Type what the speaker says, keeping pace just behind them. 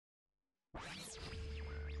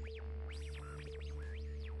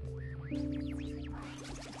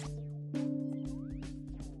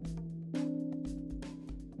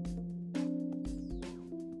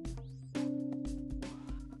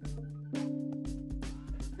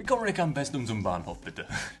Willkommen am besten zum Bahnhof, bitte.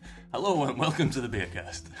 Hello and welcome to the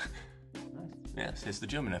Beercast. Yes, it's the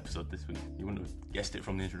German episode this week. You wouldn't have guessed it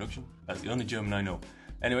from the introduction. That's the only German I know.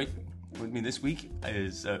 Anyway, with me this week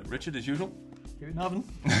is Richard, as usual. Guten Abend.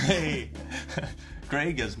 Hey!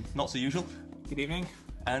 Craig, as not so usual. Good evening.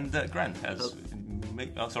 And Grant, as...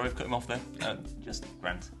 Oh, sorry, I've cut him off there. Just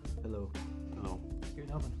Grant. Hello. Hello.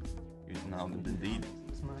 Guten Abend. Guten Abend, indeed.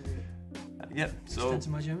 That's my Yeah, so... extent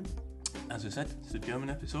of my German. As we said, it's a German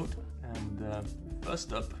episode, and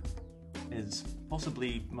first up is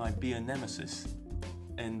possibly my beer nemesis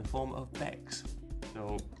in the form of Beck's.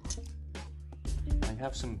 So I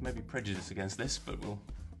have some maybe prejudice against this, but we'll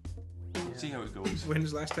see how it goes.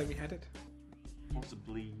 When's the last time you had it?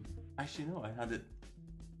 Possibly. Actually, no, I had it.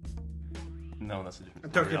 No, that's a different.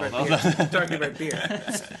 I'm talking story. about beer. I'm talking about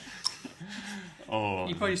beer. Oh,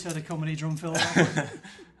 You probably said a comedy drum fill.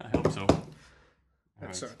 I hope so.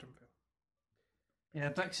 That's sort of Yeah,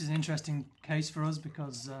 Beck's is an interesting case for us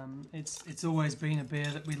because it's always been a beer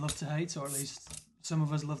that we love to hate, or at least some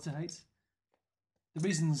of us love to hate. The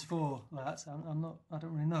reasons for that, I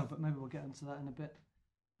don't really know, but maybe we'll get into that in a bit.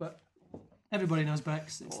 But everybody knows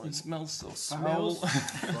Beck's. Oh, it smells so foul.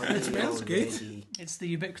 It smells good. It's the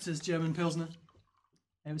ubiquitous German Pilsner.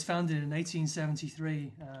 It was founded in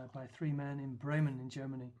 1873 by three men in Bremen in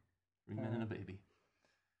Germany. 3 men and a baby.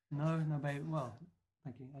 No, baby. Well,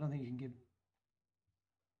 thank you. I don't think you can give...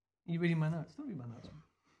 Are you reading my notes? Don't read my notes.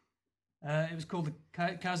 It was called the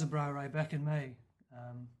Kaiserbrauerei Beck and May,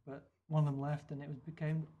 but one of them left and it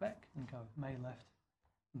became Beck and Co. May left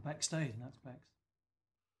and Beck stayed, and that's Beck's.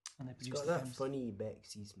 And they It's produced got the that Thames. funny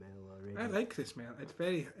Bexy smell already. I like the smell. It's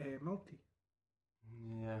very malty.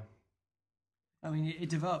 Yeah. I mean, it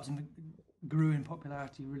developed and grew in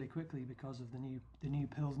popularity really quickly because of the new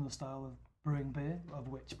Pilsner style of brewing beer, of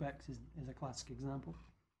which Beck's is a classic example.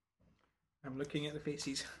 I'm looking at the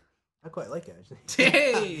faces. I quite like it actually.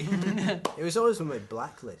 Hey! It was always on my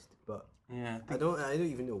blacklist, but Yeah. I don't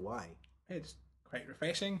even know why. It's quite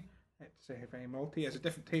refreshing. It's very malty. It has a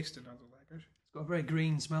different taste than other lagers. It's got a very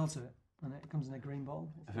green smell to it, and it comes in a green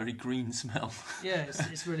bottle. A very green smell. Yeah,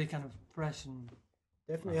 it's really kind of fresh and...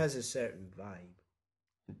 Definitely has a certain vibe.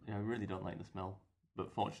 Yeah, I really don't like the smell,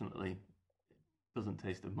 but fortunately, it doesn't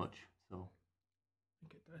taste of much. So I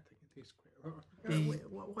think it tastes quite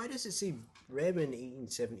a lot. Why does it say Bremen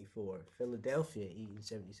 1874, Philadelphia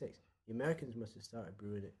 1876? The Americans must have started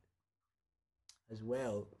brewing it as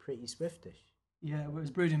well, pretty swiftish. Yeah, well, it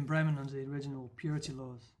was brewed in Bremen under the original purity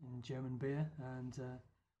laws in German beer, and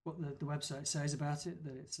what the website says about it,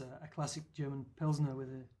 that it's a classic German Pilsner with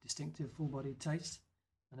a distinctive full-bodied taste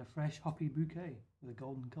and a fresh hoppy bouquet with a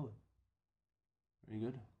golden colour. very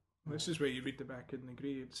good. This is where you read the back of the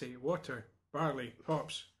ingredient, say water, barley,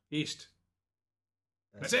 hops, yeast.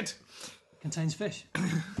 That's it. Contains fish.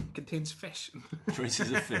 Contains fish.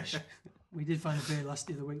 Traces of fish. We did find a beer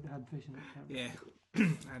the other week that had fish in it. can't we? Yeah.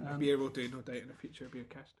 And a beer will do, no doubt, in a future beer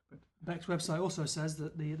cast. But Beck's website also says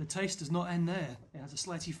that the taste does not end there. It has a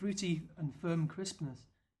slightly fruity and firm crispness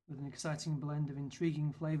with an exciting blend of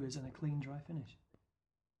intriguing flavours and a clean, dry finish.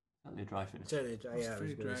 Certainly a dry finish. Certainly dry, It's I was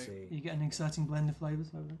very going to dry. say. You get an exciting blend of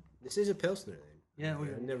flavours over there. This is a Pilsner then? Yeah, oh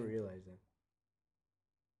yeah. I never realised that.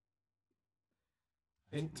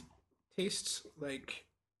 it tastes like,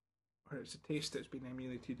 or it's a taste that's been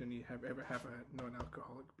emulated when you ever have a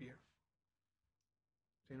non-alcoholic beer.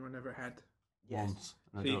 Has anyone ever had? Once.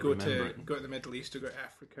 And So I you don't remember it. go to the Middle East or go to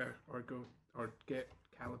Africa or get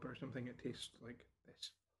Caliber or something. It tastes like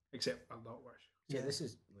this, except a lot worse. Yeah, this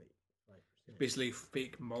is like 5%. Basically,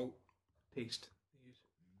 fake malt taste. they use.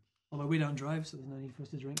 Although we don't drive, so there's no need for us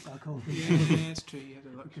to drink alcohol. Yeah, it's true. You had a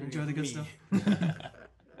We luxury can enjoy of the good me. stuff.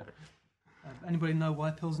 Anybody know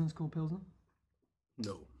why Pilsner's called Pilsner?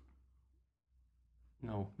 No.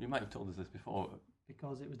 No, you might have told us this before.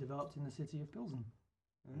 Because it was developed in the city of Pilsen,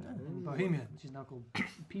 Ah. in Bohemia, which is now called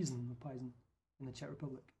Pisen or Pisen in the Czech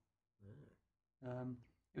Republic.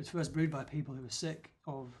 It was first brewed by people who were sick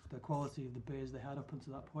of the quality of the beers they had up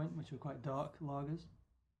until that point, which were quite dark lagers.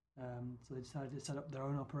 So they decided to set up their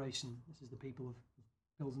own operation. This is the people of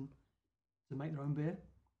Pilsen to make their own beer,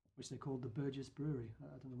 which they called the Burgess Brewery.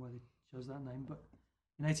 I don't know why they chose that name, but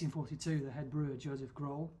in 1842, the head brewer Joseph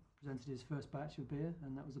Groll presented his first batch of beer,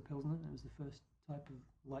 and that was a Pilsner. It was the first type of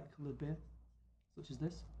light-coloured beer, such as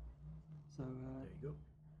this. So There you go.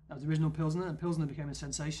 that was the original Pilsner, and Pilsner became a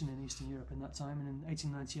sensation in Eastern Europe in that time. And in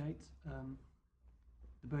 1898,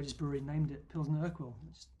 the Burgess Brewery named it Pilsner Urquell,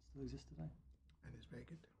 which still exists today. And it's very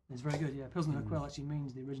good. It's very good, yeah. Pilsner Urquell actually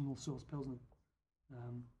means the original source Pilsner.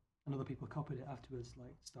 And other people copied it afterwards,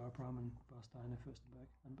 like Staropram and Warsteiner, Furstenberg,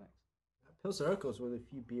 and Beck's. Pilsner Urquell is one of the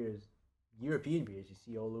few beers European beers you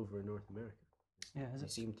see all over North America. Yeah, is They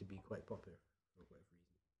it seem to be quite popular for whatever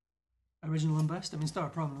reason. original and best? I mean,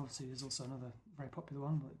 Staropramen obviously is also another very popular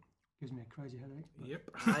one, but it gives me a crazy headache. But Yep.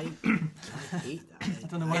 I hate that. I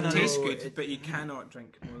don't know why It that tastes is. good, but you cannot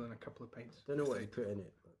drink more than a couple of pints. Don't know what you put in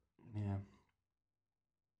it, but Yeah.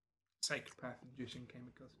 Psychopath-inducing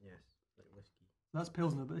chemicals. yes, like whiskey. That's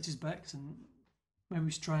Pilsner, but this is Beck's, and maybe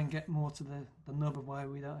we should try and get more to the nub of why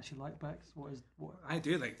we don't actually like Beck's. What? I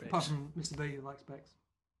do like Apart Beck's. from Mr. B, who likes Beck's.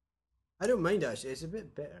 I don't mind actually. It's a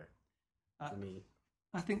bit bitter Uh, to me.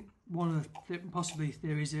 I think one of the possibly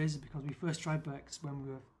theories is because we first tried Beck's when we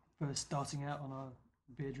were first starting out on our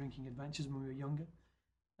beer drinking adventures when we were younger.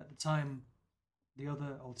 At the time, the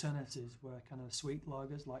other alternatives were kind of sweet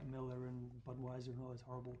lagers like Miller and Budweiser and all those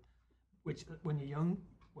horrible, which when you're young,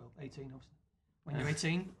 well, 18 obviously, when you're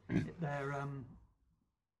 18,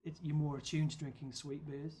 you're more attuned to drinking sweet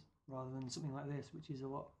beers rather than something like this, which is a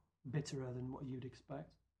lot bitterer than what you'd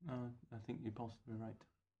expect. I think you're possibly right.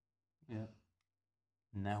 Yeah.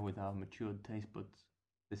 Now with our matured taste buds,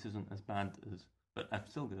 this isn't as bad as. But I'm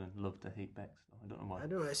still gonna love to hate Beck's. I don't know why. I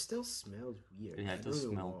don't know. It still smells weird. Yeah, it I does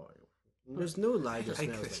don't know smell. why. There's no lager I like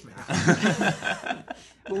smells this like smell. that.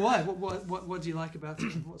 Well, why? What do you like about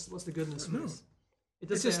it? What's the goodness of No. this?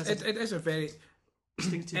 It It's does just, say it has it is a very, a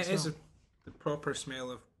distinctive it is smell. the proper smell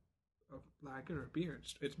of lager or beer.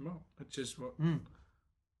 It's malt. It's just what Mm.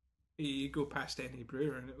 you go past any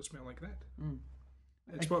brewer and it'll smell like that. Mm.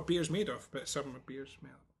 It's what beer's made of, but some beers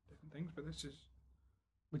smell different things. But this is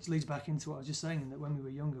Which leads back into what I was just saying, that when we were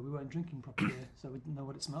younger, we weren't drinking proper beer, so we didn't know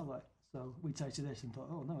what it smelled like. So we tasted this and thought,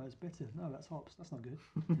 oh no, it's bitter. No, that's hops. That's not good.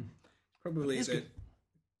 probably It's the good.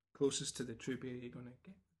 closest to the true beer you're gonna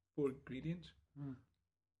get. 4 ingredients. Mm.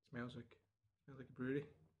 Smells like a brewery.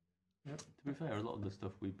 To be fair, a lot of the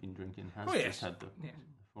stuff we've been drinking has Oh, yes. just had the Yeah.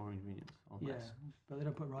 4 ingredients or Yeah, less. but they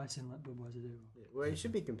don't put rice in like Budweiser do. Yeah, well, you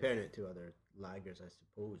should be comparing it to other lagers, I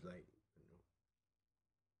suppose, like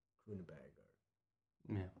Kronenberg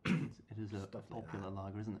or Yeah, it is a Stuff like popular that.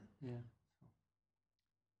 lager, isn't it? Yeah.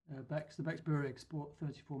 The Beck's Brewery export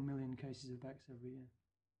 34 million cases of Beck's every year.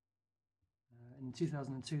 In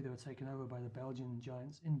 2002, they were taken over by the Belgian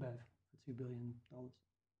giants InBev for $2 billion.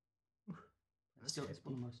 That's Still, it's hefty.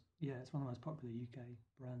 one of the most, yeah, it's one of the most popular UK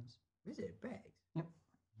brands. Is it bags?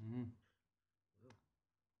 Mm.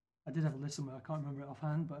 I did have a list somewhere. I can't remember it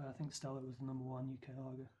offhand, but I think Stella was the number one UK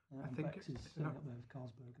lager. I And think Beck's is it's certainly not- up there with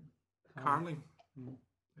Carlsberg. And Carling Mm.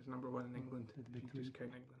 is number 1 in England. They're the If big you three. just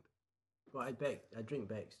count England. Well, I drink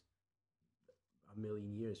Beck's a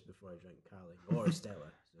million years before I drank Carling or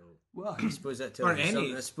Stella. So Well, I suppose that tells Or you any.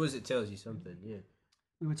 something. I suppose it tells you something. Yeah,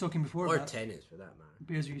 we were talking before or about tennis for that matter.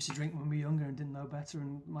 beers we used to drink when we were younger and didn't know better,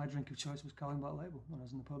 and my drink of choice was Carling Black Label when I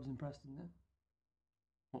was in the pubs in Preston. Yeah.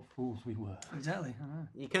 What fools we were. Exactly. I know.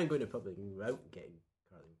 You can't go into public without getting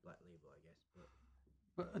Carling Black Label, I guess. But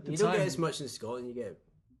But at the you time, don't get as much in Scotland. You get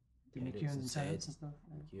Jimmy Tennent's Kearns and instead. Tennants and stuff.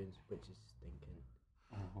 Yeah. Kearns, which is stinking.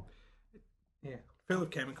 Oh, Yeah, full of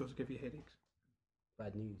chemicals give you headaches.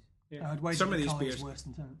 Bad news. Yeah. I'd wager Some of that these Carling's beers worse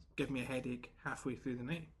than Tennants. give me a headache halfway through the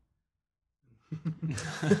night.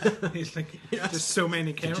 It's like just so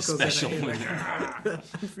many chemicals special in it. when Like, I'm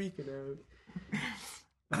freaking out.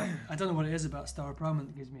 I don't know what it is about Staropramen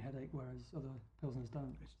that gives me a headache, whereas other Pilsners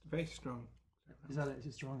don't. it's very strong. Is that it? Is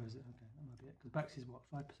it stronger? Is it? Okay, that might be it. Because Beck's is what,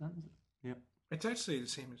 5%? Is it? It's actually the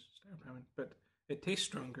same as Staropramen, but it tastes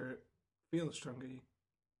stronger, it feels stronger.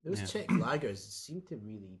 Those Yeah. Czech lagers seem to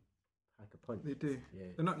really pack a punch. They do. Yeah.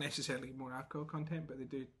 They're not necessarily more alcohol content, but they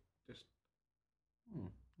do. Just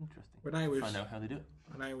interesting. when I was Find out how they do it.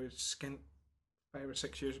 skint 5 or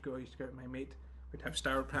 6 years ago, I used to go out with my mate. We'd have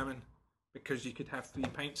Staropramen because you could have 3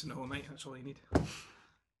 pints in the whole night. That's all you need.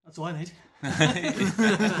 That's all I need.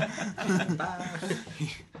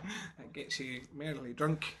 That gets you merrily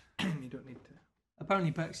drunk. You don't need to.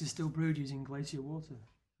 Apparently, Beck's is still brewed using glacier water.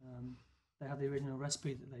 They have the original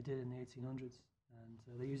recipe that they did in the 1800s,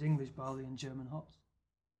 and they use English barley and German hops.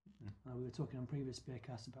 We were talking on previous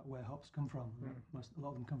beercasts about where hops come from. A lot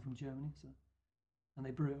of them come from Germany, and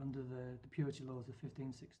they brew it under the purity laws of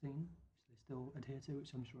 1516, which they still adhere to,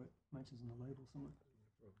 which I'm sure it mentions on the label somewhere.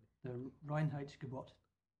 The Reinheitsgebot.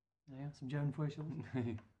 Yeah, some German for you, shall we?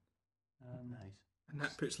 Nice. And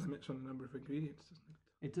that puts limits on the number of ingredients, doesn't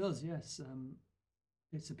it? It does, yes.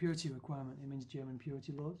 It's a purity requirement. It means German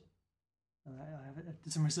purity laws. I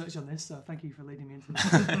did some research on this, so thank you for leading me into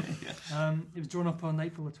this. It was drawn up on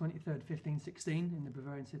April the 23rd, 1516, in the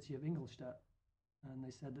Bavarian city of Ingolstadt. And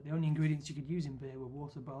they said that the only ingredients you could use in beer were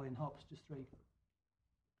water, barley, and hops, just 3.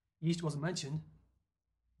 Yeast wasn't mentioned.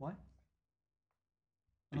 Why?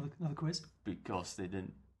 Another quiz? Because they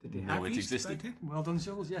didn't Did they know have it yeast existed. back then? Well done,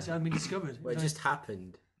 Jules. Yes, it hadn't been discovered. Well, it was just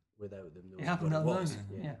happened without them knowing it happened what at it was.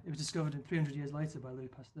 unknown. Yeah, it was discovered 300 years later by Louis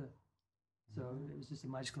Pasteur. So it was just a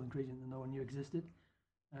magical ingredient that no one knew existed.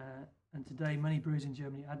 And today, many breweries in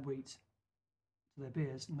Germany add wheat to their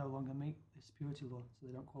beers no longer meet this purity law, so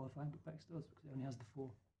they don't qualify. But Beck's does because it only has the 4.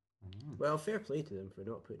 Well, fair play to them for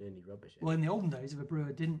not putting any rubbish in. Well, in the olden days, if a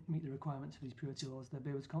brewer didn't meet the requirements for these purity laws, their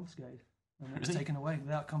beer was confiscated and it was Really? taken away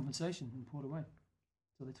without compensation and poured away.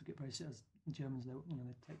 So they took it very seriously. The Germans, they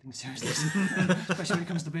take things seriously, especially when it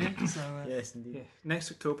comes to beer. So Yes, indeed. Yeah.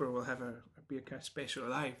 Next October we'll have a beer cast special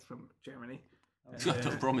live from Germany.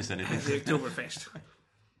 Don't promise anything. The Oktoberfest.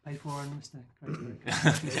 paid for and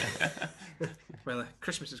Mr. Crazy. Well,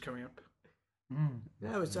 Christmas is coming up.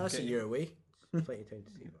 Yeah, that's a year away. Plenty of time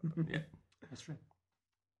to save up. Yeah. That's true.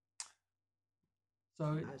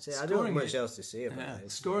 So I'd say I don't have scoring much it, else to say about Yeah.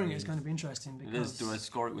 this. scoring it is going to be interesting It is. because Do I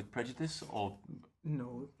score it with prejudice or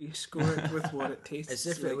No, you score it with what it tastes As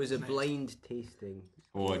if like it was a now. blind tasting.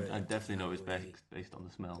 or Or I definitely know it's way based on the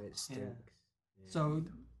smell. It stinks. So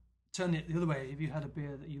turn it the other way. If you had a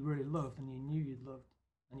beer that you really loved and you knew you'd loved,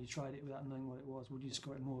 and you tried it without knowing what it was, would you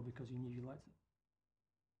score it more because you knew you liked it,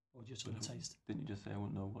 or just on the taste? Didn't you just say I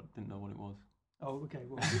didn't know what it was? Oh, okay.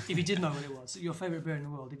 Well, if you did know what it was, your favourite beer in the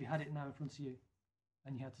world, if you had it now in front of you,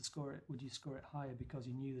 and you had to score it, would you score it higher because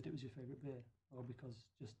you knew that it was your favourite beer, or because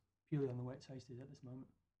just purely on the way it tasted at this moment?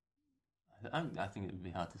 I think it would be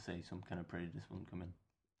hard to say. Some kind of prejudice wouldn't come in.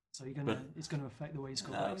 So it's gonna affect the way you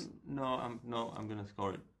score it. I'm going to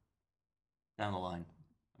score it down the line.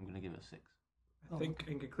 I'm going to give it a 6. I think,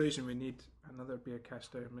 in conclusion, we need another beer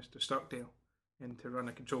caster, Mr. Stockdale, in to run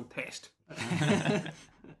a controlled test. Well,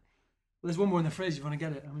 there's one more in the fridge if you want to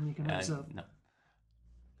get it. I mean, you can have it up. No.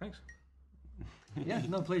 Thanks. Yeah,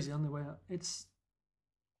 no, please, on the way out. It's,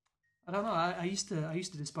 I don't know. I used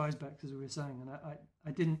to despise Beck's, as we were saying, and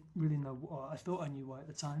I didn't really know. Well, I thought I knew why at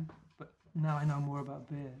the time, but now I know more about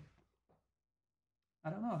beer. I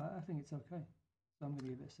don't know. I think it's okay. So I'm going to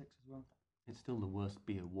give it a 6 as well. It's still the worst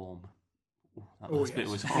beer warm. Ooh, that Oh, last bit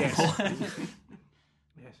yes. was horrible. Yes.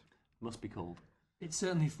 Yes. Must be cold. It's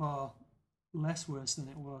certainly far less worse than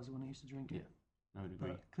it was when I used to drink it. Yeah, I would agree.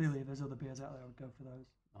 But clearly, if there's other beers out there, I would go for those.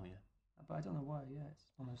 Oh yeah. But I don't know why. Yeah, it's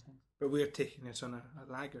one of those things. But we're taking this on a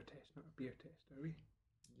lager test, not a beer test, are we?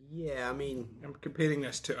 Yeah, I mean, I'm comparing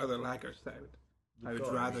this to other lagers that I would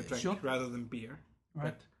got rather it. drink Sure. rather than beer.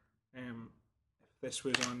 Right. But if this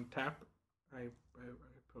was on tap, I would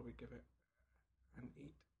probably give it an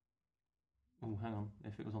 8. Oh, hang on.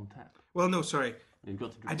 If it was on tap, Well, no, sorry. you've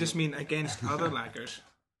got to. I just mean against other lagers,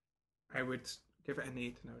 I would give it an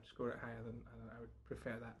 8 and I would score it higher than I would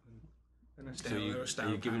prefer that than a So style or a are style.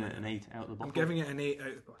 you giving pan. it an 8 out of the bottle? I'm giving it an 8 out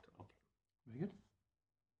of the bottle. Very good.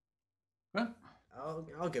 Well,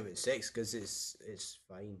 I'll give it 6 because it's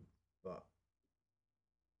fine, but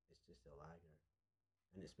it's just a lager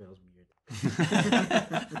and it smells weird.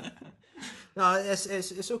 No,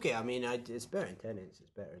 it's okay. I mean, it's better in Tennent's.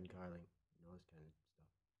 It's better in Carling. And all this kind of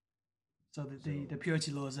stuff. so the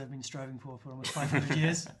purity laws they've been striving for almost 500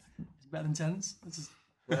 years. It's better than Tennent's.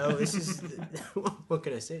 Well, this is what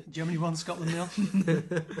can I say? Germany won, Scotland nil.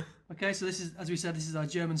 Okay, so this is, as we said, this is our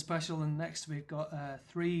German special, and next we've got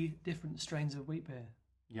 3 different strains of wheat beer.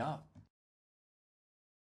 Yeah.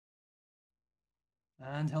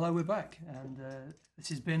 And hello, we're back, and this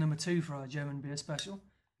is beer number 2 for our German beer special,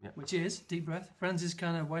 Yep. which is, deep breath,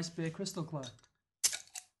 Franziskaner Weissbier Kristallklar,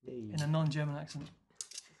 Hey. in a non-German accent.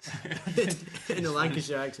 In a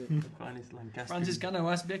Lancashire accent. Finest Lancaster. Franziskaner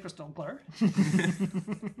Weissbier Kristallklar.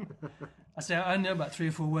 I say I know about 3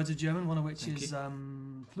 or 4 words of German, one of which Thank is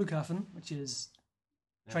Flughafen, which is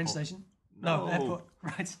train Airport. station. No, airport.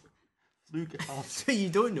 Right. Luke. Oh, So you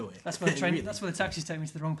don't know it. That's where the train. Really? That's where the taxis take me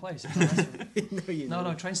to the wrong place. No, you No,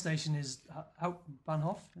 don't. train station is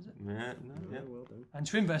Bahnhof, is it? yeah, Oh, yeah. well done. And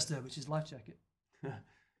Schwimmweste, which is life jacket.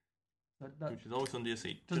 That, Which is always under your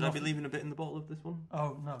seat. Doesn't Should I be often- leaving a bit in the bottle of this one?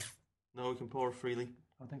 oh no, No, we can pour freely. I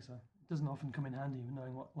don't think so. It doesn't often come in handy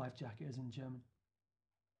knowing what life jacket is in German.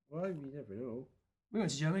 Well, you never know. We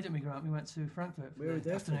went to Germany, didn't we, Grant? We went to Frankfurt for We were the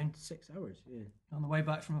there afternoon for 6 hours. Yeah. on the way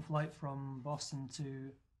back from a flight from Boston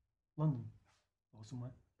to London or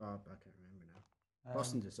somewhere. I can't remember now. Um,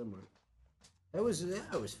 Boston to somewhere. It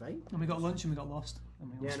was fine. And we got lunch and we got lost.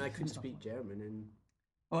 And we Yeah, and I lost couldn't stuff speak like German, and that.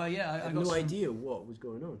 Oh yeah, I I had got no some, idea what was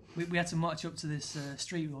going on. We had to march up to this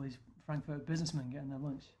street with all these Frankfurt businessmen getting their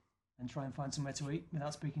lunch and try and find somewhere to eat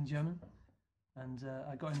without speaking German. And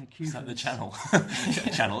I got in the queue Is for that the this channel?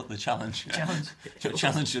 The challenge. challenge.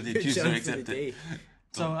 Challenge of the accused to Challenge for the accept it. day.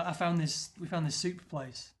 So we found this soup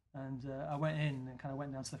place, and I went in and kind of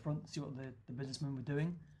went down to the front to see what the businessmen were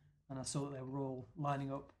doing. and I saw that they were all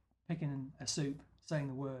lining up, picking a soup, saying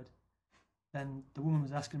the word. Then the woman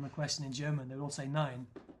was asking them a question in German. They would all say nine.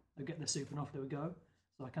 They'd get the soup and off they would go.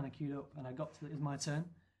 So I kind of queued up and I got to it was my turn.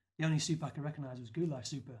 The only soup I could recognise was goulash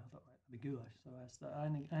super. I thought, right, that'd be goulash. So I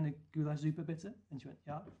asked, eine goulash super bitte? And she went,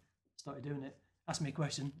 yeah. Started doing it. Asked me a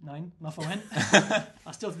question, nine. And off I went.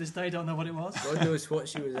 I still to this day don't know what it was. God knows what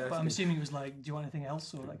she was asking. But I'm assuming it was like, do you want anything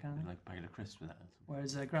else or that kind of thing? Like a bag of crisps with that.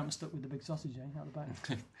 Whereas Grant was stuck with the big sausage out the back.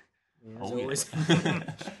 Yeah, Oh, as yeah. always.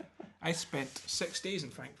 I spent 6 days in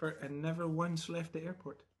Frankfurt and never once left the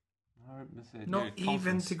airport. Not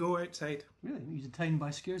even to go outside. Really? You were detained by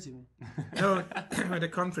security? Man? No, I had a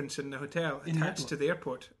conference in the hotel In the attached airport? to the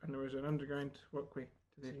airport, and there was an underground walkway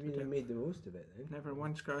to the You really hotel. made the most of it then. Never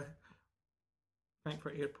once got.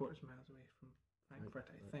 Frankfurt Airport is miles away from Frankfurt,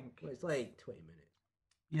 I think. Well, it's like 20 minutes.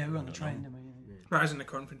 Yeah, we were on the No, train, no. didn't we? Yeah. Yeah. But I was in the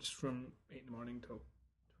conference from 8 in the morning till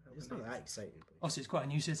 12 It's at not night. that exciting. Obviously, it's quite a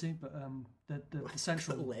new city, but the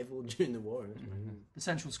central level during the war. That's what I mean. the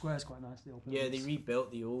central square is quite nice. The old Yeah, they buildings.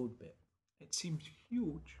 rebuilt the old bit. It seems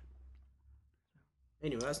huge.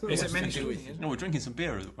 Anyway, that's not Is what's it to many do with stories? No, we're drinking some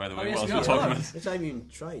beer, by the way, Oh, yes, whilst we we're are. talking Oh. about Which I haven't even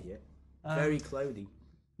tried yet. Very cloudy.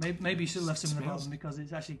 Maybe you should have left some in the Smells. bottom because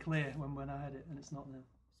it's actually clear when I had it, and it's not now.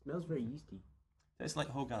 Smells very yeasty. It's like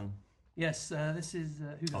Hogan. Yes, this is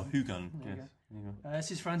Hugo. Oh, Hugan. There you Yes. There you go. This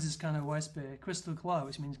is Francis kind of Weissbier, crystal clear,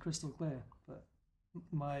 which means crystal clear. But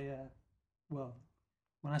my, well,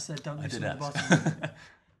 when I said don't I leave did some at the that. bottom,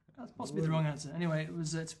 that's possibly the wrong answer. Anyway,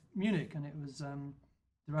 it's Munich, and it was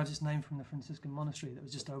derived its name from the Franciscan monastery that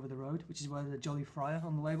was just over the road, which is where the Jolly Friar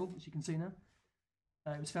on the label, which you can see now.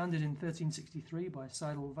 It was founded in 1363 by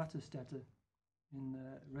Seidel Watterstetter in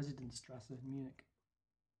Residenzstrasse in Munich,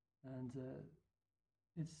 and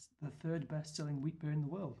it's the third best-selling wheat beer in the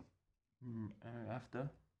world. After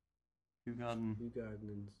Hugan. Hugarden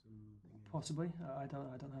and some. Possibly, I don't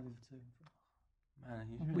have the other two. Man,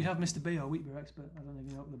 he's We really- have Mr. B, our wheat beer expert. I don't know if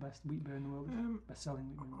you know what the best wheat beer in the world is. Best-selling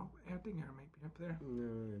wheat beer in the world. Erdinger might be up there.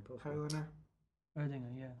 No, possibly. Paulaner.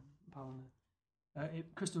 Erdinger, yeah, Paulaner.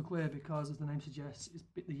 Crystal clear because, as the name suggests,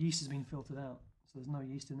 the yeast has been filtered out, so there's no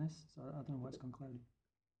yeast in this. So I don't know why it's gone cloudy.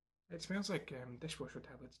 It smells like dishwasher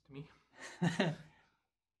tablets to me.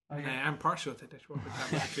 Oh, And yeah. I'm partial to dishwasher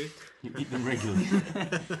tablets too. You eat them regularly.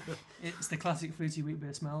 It's the classic fruity wheat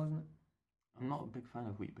beer smell, isn't it? I'm not a big fan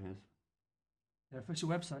of wheat beers. Their official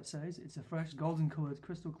website says it's a fresh, golden-coloured,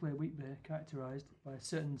 crystal-clear wheat beer characterised by a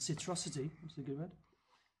certain citrosity, which is a good word.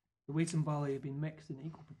 The wheat and barley have been mixed in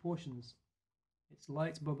equal proportions. It's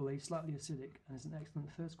light, bubbly, slightly acidic, and is an excellent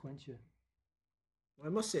thirst quencher. Well, I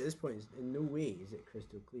must say at this point, in no way is it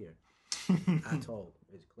crystal clear at all.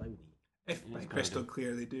 It's cloudy. If It by is crystal cloudy.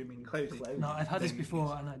 clear they do mean cloudy. Cloudy. No, I've had this Then before,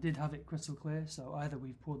 yes. and I did have it crystal clear. So either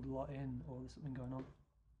we've poured a lot in, or there's something going on.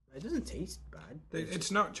 It doesn't taste bad.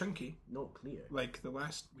 It's not chunky not clear. like the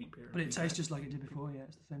last wheat beer. But it we tastes had. just like it did before. Yeah,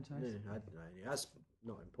 it's the same taste. That's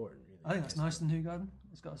not important, really. I think that's nicer than Hugarden.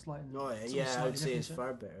 It's got a slight. No, something yeah, I slightly would say it's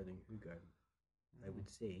different to it. far better than Hugarden. I would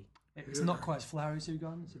say. It's not quite as flowery as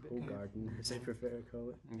Hugarden. It's a bit. Hugarden, as I prefer to call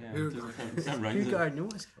it. Yeah, Who it doesn't garden? sound right. does it? Hugarden, no,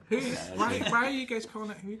 it's Who? Yeah, Why? okay. Why are you guys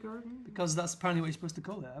calling it Who Garden? Because that's apparently what you're supposed to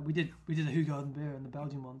call it. We did a Hugarden beer and the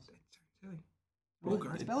Belgian ones. It sounds silly. Well,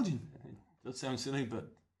 Hoegaarden. It's Belgian. It does sound silly, but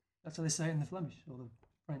That's how they say it in the Flemish or the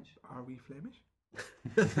French. Are we Flemish?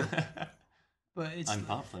 But it's I'm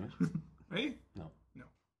half Flemish. Right? No.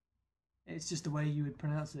 it's just the way you would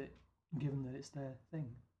pronounce it, given that it's their thing.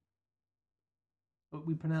 But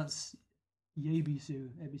we pronounce Yebisu,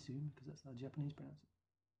 Ebisu, because that's how Japanese pronounce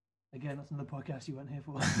it. Again, that's another podcast you weren't here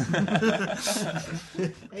for.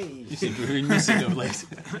 Hey, You seem to have been missing of late.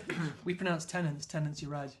 We pronounce tenants,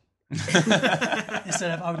 Uraj.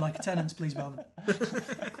 Instead of, I would like a tenants, please, Balvin.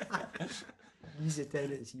 these are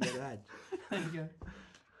tenants you had. There you go.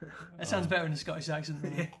 It sounds better in a Scottish accent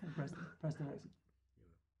than a Preston accent.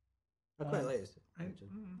 I quite like this.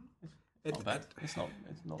 It's not bad. It's not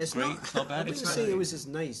It's great. not- It's not I bad. wouldn't It's say not it was as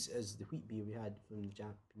nice as the wheat beer we had from the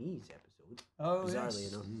Japanese episode. Oh, Bizarrely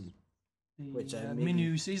yes. enough. The Which I maybe-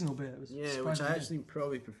 Minu seasonal beer. It was Yeah, which surprisingly I good. actually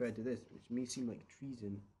probably prefer to this, which may seem like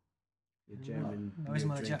treason. The German No, isn't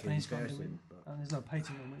beer that a drinking Japanese company? person, but And there's no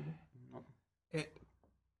patent on it. Not- It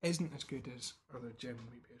isn't as good as other German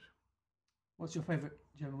wheat beers. What's your favourite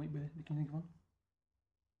German wheat beer? Can you think of one?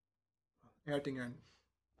 Erdinger,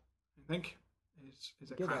 I think,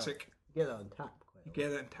 is a Get classic. you get that on tap quite You a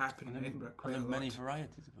get it in tap in And then Edinburgh are quite there a lot. many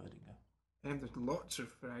varieties of Erdinger? And there's lots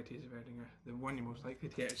of varieties of Erdinger. The one you're most likely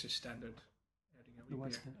to get is just standard Erdinger The wheat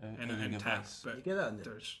Weiss beer. beer. And Erdinger tap, Weiss. lot. but You get that on the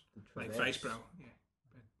there's like Traverse. Weissbrau, yeah.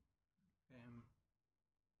 But,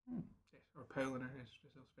 yes, or Paulaner is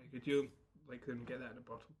also very good. You'll like them get that in a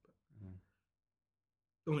bottle.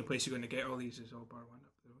 But The only place you're going to get all these is all bar one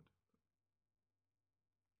up the road.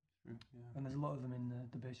 Yeah. And there's a lot of them in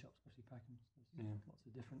the beer shops, especially packing. There's Yeah. lots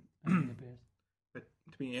of different Erdinger beers. But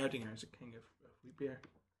to me, Erdinger is a king of wheat beer.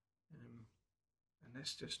 And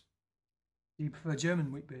this just Do you prefer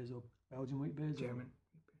German wheat beers or Belgian wheat beers? German.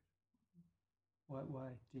 Or why?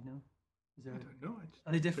 Do you know? Is there I don't know. I just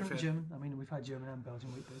are they different prefer- German? I mean, we've had German and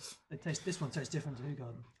Belgian wheat beers. This one tastes different to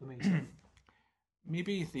Hugarden for me. So.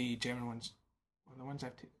 Maybe the German ones, well, the ones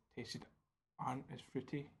I've tasted aren't as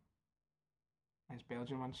fruity as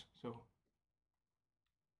Belgian ones. So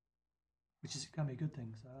Which can be a good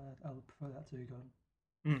thing. So I'll prefer that to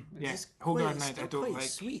Hugarden. yeah, It's Hogarden quite- I still don't quite like.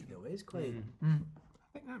 sweet though. It's quite. Mm.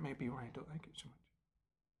 I think that might be why I don't like it so much.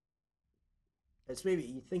 It's maybe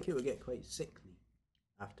you think it would get quite sickly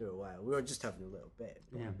after a while. We were just having a little bit.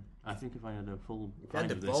 But Yeah, I think if I had a full If you had pint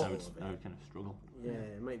the of this, bottle I would, of it. I would kind of struggle. yeah,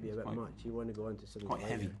 it might be a It's bit quite- much. You want to go into something Quite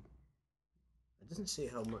heavy. lighter. It doesn't say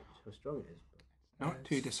how strong it is. But Not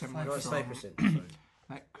too it's dissimilar no, it's from 5%. Sorry.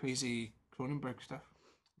 that crazy Kronenberg stuff.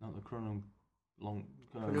 Not the Chrono Blanc.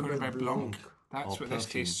 Kronenberg Blanc. That's Or what this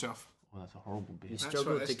perfume. tastes of. Oh, that's a horrible beer. You That's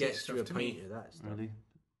struggle what to this get tastes through a of to me. pint of that stuff. Really?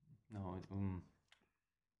 No,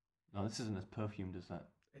 no, this isn't as perfumed as that.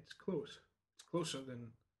 It's close. It's closer than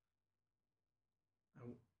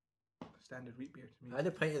a standard wheat beer to me. I had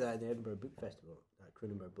a pint of that at the Edinburgh Book Festival, that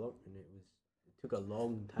Kronenberg Blanc, and it took a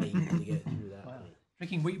long time to get through that. Wow. pint.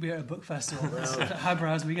 Drinking wheat beer at a book festival. Well- That's how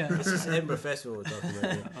browse we get. This is the Edinburgh Festival we're talking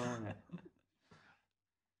about. Here. Oh, yeah.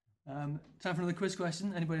 Time for another quiz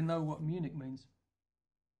question. Anybody know what Munich means?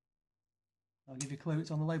 I'll give you a clue.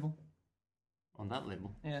 It's on the label. On that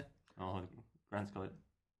label. Yeah. Oh, Grant's got it.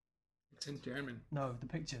 It's in German. No, the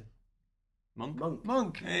picture. Monk? Monk.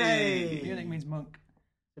 Monk. Hey! Munich means monk.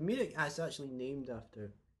 The Munich is actually named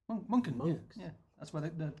after. Munken. Monks. Yeah. That's why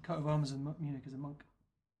the coat of arms in Munich is a monk.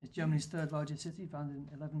 It's Germany's third largest city, founded in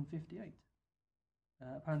 1158.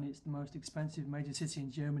 Apparently, it's the most expensive major city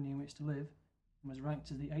in Germany in which to live, and was ranked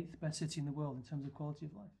as the 8th best city in the world in terms of quality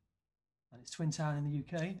of life. And its twin town in the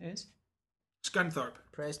UK is Scunthorpe.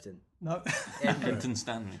 Preston. no, Edinburgh. Hinton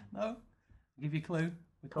Stanley. no. I'll give you a clue.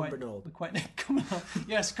 Cumbernauld. We're quite Cumbernauld.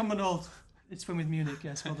 Yes, Cumbernauld. It's twin with Munich.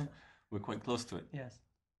 Yes, well done. We're quite close to it. Yes,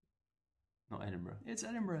 Not Edinburgh. it's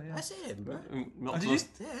Edinburgh. Yeah. I say Edinburgh. Not Oh, did close.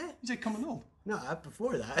 you? Yeah. You said Cumbernauld. No,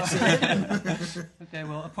 before that. I said Edinburgh. Okay,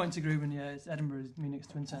 well, a point to Gruben. Yeah, it's Edinburgh, is Munich's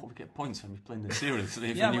twin town. Oh, we get points when we play the series. So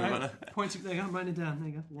if Yeah, you knew right. about it. Points. There you go. I'm writing it down. There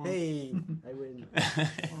you go. One. Hey, I win.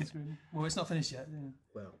 One screen. Well, it's not finished yet. Yeah,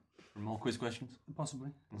 Well, More quiz questions?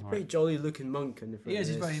 possibly. All pretty right. jolly looking monk in the front. He is,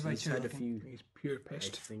 of he's this. very, very He's chill had a looking. few. He's pure I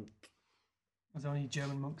pissed. think. As only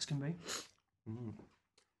German monks can be. Mm.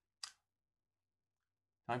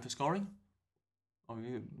 Time for scoring? Or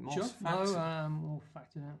you more Sure. facts? No, we'll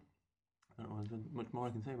factor it out. I don't know if there's much more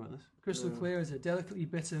I can say about this. Crystal No. Clear is a delicately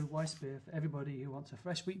bitter Weiss beer for everybody who wants a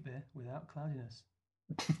fresh wheat beer without cloudiness.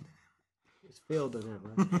 It's failed on that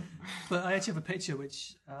one. But I actually have a picture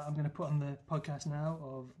which I'm going to put on the podcast now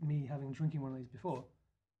of me having drinking one of these before,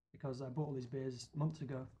 because I bought all these beers months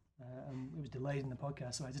ago and it was delayed in the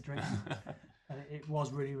podcast, so I had to drink them. And it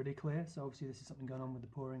was really, really clear. So obviously this is something going on with the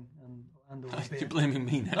pouring and all the beer. You're blaming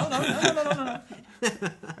me now. No. I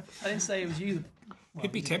didn't say it was you. Well,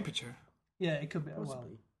 Could be you- temperature. Yeah, it could be. Well,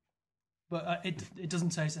 Possibly. but it doesn't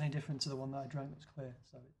taste any different to the one that I drank. That's clear.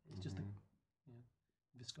 So it's just the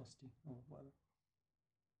viscosity or whatever.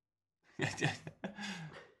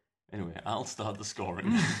 Anyway, I'll start the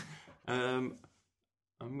scoring. I'm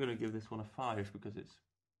going to give this one a 5 because it's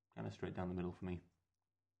kind of straight down the middle for me.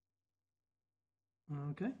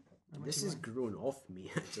 Okay. This has grown off me.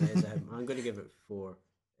 Actually, as I'm going to give it 4.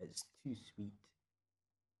 It's too sweet,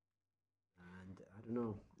 and I don't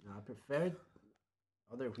know. I preferred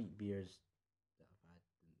other wheat beers that I've had.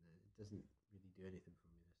 It doesn't really do anything for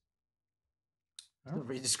me. It's not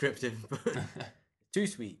very descriptive, but it's too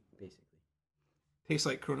sweet, basically. Tastes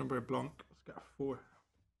like Kronenberg Blanc. It's got a 4.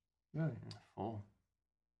 Really? 4.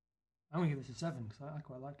 I'm gonna give this a 7 because I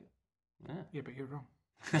quite like it. Yeah. Yeah, but you're wrong.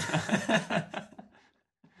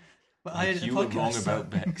 But I edit the You were podcast, wrong so about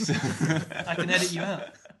Bex. I can edit you out.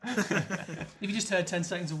 If you just heard 10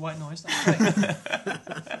 seconds of white noise, that's great.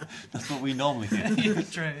 That's what we normally hear. Yeah,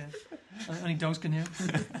 true. Yeah. Only dogs can hear.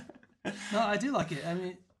 No, I do like it. I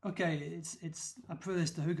mean, okay, it's. I prefer this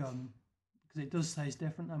to Hugarden because it does taste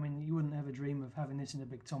different. I mean, you wouldn't ever dream of having this in a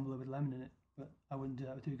big tumbler with lemon in it, but I wouldn't do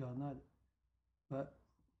that with Hugarden either. But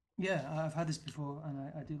yeah, I've had this before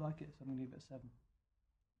and I do like it, so I'm gonna give it a 7.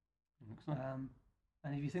 Excellent.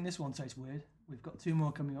 And if you think this one tastes weird, we've got 2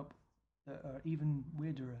 more coming up that are even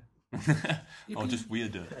weirder. Or just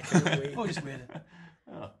weirder. I can't wait. Or just weirder.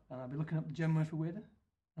 Oh, And I'll be looking up the German word for weirder.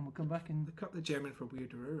 and we'll come back and Look up the German for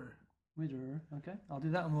weirder. Okay, I'll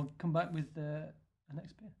do that, and we'll come back with the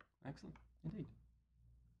next beer. Excellent. Indeed.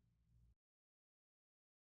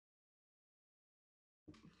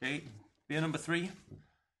 Okay, beer number 3,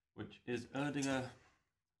 which is Erdinger.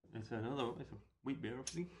 It's a wheat beer,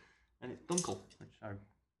 obviously, and it's Dunkel, which I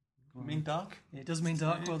mean dark. It does mean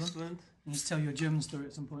dark. Well done. Excellent. You need to tell your German story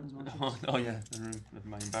at some point as well. Oh yeah,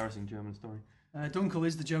 my embarrassing German story. Dunkel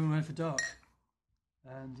is the German word for dark,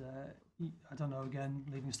 and I don't know. Again,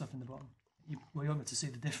 leaving stuff in the bottom. You want me to see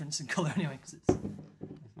the difference in colour anyway, because it's It's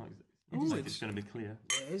not like it's going to be clear.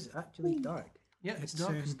 It is actually dark. yeah, it's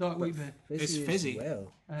dark. It's dark wheat beer. It's as fizzy.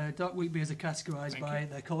 well. Dark wheat beers are categorised by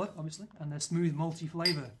their colour, obviously, and their smooth malty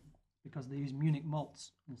flavour, because they use Munich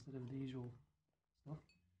malts instead of the usual stuff.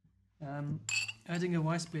 Erdinger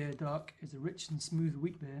Weissbier Dark is a rich and smooth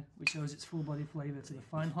wheat beer which owes its full body flavour to the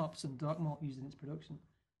fine hops and dark malt used in its production.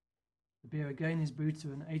 The beer again is brewed to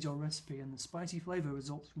an age-old recipe, and the spicy flavour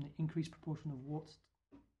results from the increased proportion of wort.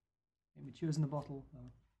 It matures in the bottle.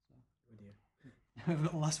 Oh dear.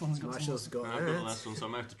 The last one's got some Marshall's more. got I've got the it. last one, so I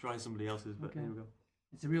might have to try somebody else's, but Okay. here we go.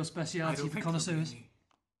 It's a real I speciality don't for think connoisseurs.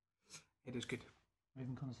 it is good.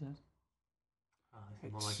 Raven connoisseurs. I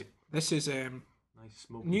think I like it. This is Nice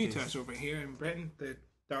smoky new taste. to us over here in Britain. The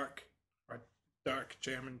dark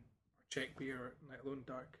German or Czech beer, let alone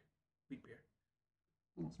dark wheat beer.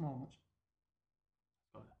 Doesn't smell much.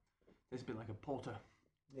 Tastes a bit like a porter.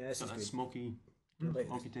 Yeah, this Got is that good. smoky, I like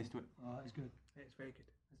smoky taste to it. Oh, that is good. It's very good.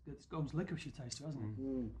 That's good. It's got almost licoricey taste to it, hasn't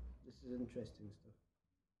it? This is interesting stuff.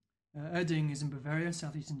 Erding is in Bavaria,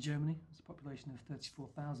 southeastern Germany. It's a population of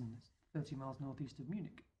 34,000. It's 30 miles northeast of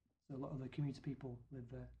Munich. So a lot of the commuter people live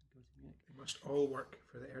there and go to Munich. They must all work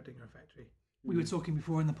for the Erdinger factory. We were talking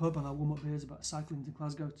before in the pub on our warm-up beers about cycling to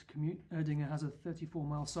Glasgow to commute. Erdinger has a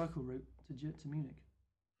 34-mile cycle route to Munich.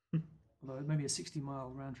 Although maybe a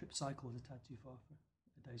 60-mile round-trip cycle is a tad too far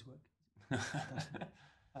for a day's work.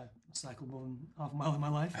 I cycled more than half a mile in my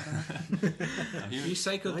life. I don't know. You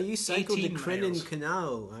cycled. You cycled the 18 Crinan miles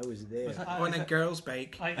Canal. I was there. on a girl's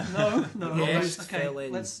bike. No. Yes, Okay, fell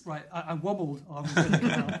in. I wobbled along the Crinan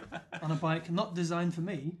Canal on a bike not designed for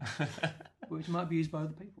me, but which might be used by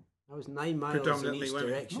other people. I was 9 miles in Predominantly each women.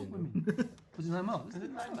 Not direction. women. Was it 9 miles? Is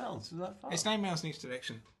it 9 miles? Is that far? It's 9 miles in each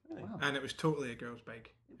direction, Wow. and it was totally a girl's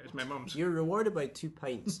bike. It was my mum's. You're rewarded by 2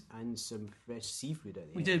 pints and some fresh seafood at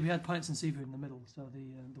the We end. did. We had pints and seafood in the middle, so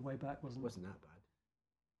the way back It wasn't. wasn't that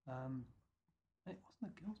bad. It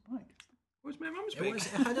wasn't a girl's bike. It was my mum's It, bike. it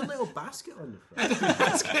had a little basket on the front.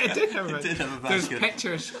 It did have It did have a There's basket.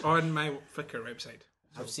 pictures on my Flickr website.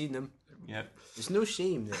 I've seen them. Yeah, There's no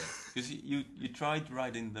shame there. because you tried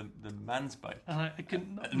riding the man's bike. And I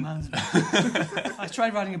couldn't. Not the man's bike. I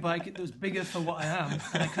tried riding a bike that was bigger for what I am,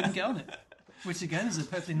 and I couldn't get on it. Which again is a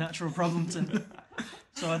perfectly natural problem to.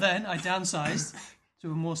 So I downsized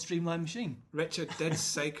to a more streamlined machine. Richard did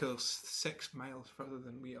cycle 6 miles further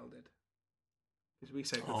than we all did. Because we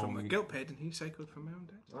cycled Oh, from we- Gilphead and he cycled from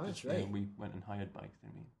Mountain. Oh, that's Yeah, right. we went and hired bikes,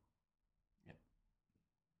 didn't we? Yeah.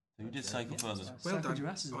 So you did cycle further. Well Cycled done. your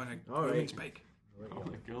asses On off. a All right. woman's bike. Oh,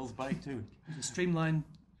 the girl's bike too. It was a streamlined,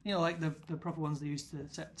 like the proper ones they used to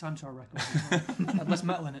set time trial records. Had less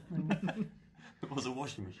metal in it. It was a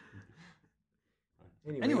washing machine.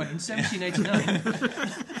 Anyway,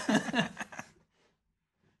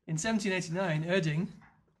 in 1789, Erding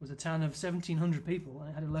was a town of 1,700 people and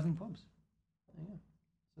it had 11 pubs. There you go.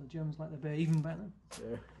 So the Germans liked their beer even back then,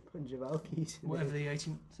 There are a bunch of alkies. whatever the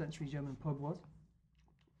 18th century German pub was.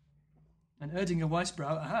 And Erdinger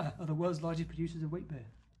Weissbrau are the world's largest producers of wheat beer.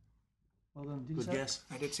 Well done. Did you Good say that? guess.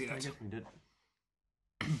 I did see that. Very We did.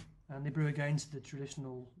 And they brew against the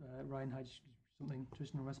traditional Reinheitsgebot something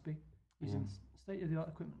traditional recipe using state-of-the-art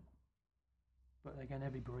equipment. But again,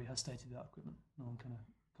 every brewery has state-of-the-art equipment. No one kind of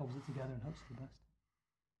cobbles it together and hopes for the best.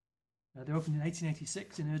 They opened in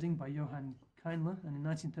 1886 in Erding by Johann Kindler, and in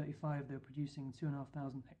 1935 they were producing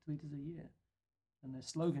 2,500 hectolitres a year. And their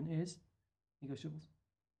slogan is, here goes Shovels,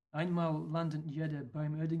 Einmal landet jeder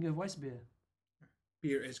beim Erdinger Weissbier.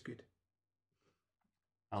 Beer is good.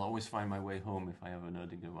 I'll always find my way home if I have an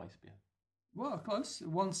Erdinger Weissbier. Well, close.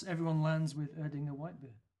 Once everyone lands with Erdinger White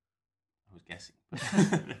Beer. I was guessing.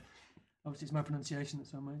 Obviously, it's my pronunciation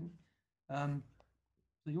that's so amazing.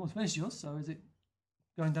 So you want to finish yours? So is it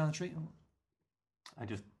going down the tree? Or... I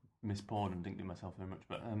just mispoured and didn't do myself very much,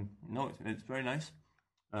 but no, it's very nice.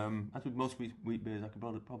 As with most wheat beers, I could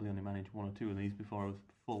probably only manage 1 or 2 of these before I was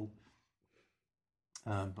full.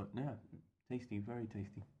 But yeah, tasty, very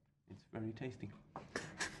tasty. It's very tasty.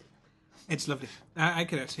 It's lovely. I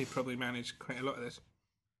could actually probably manage quite a lot of this.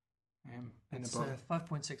 In It's the bottle.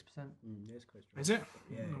 5.6%. That's quite strong. Is it?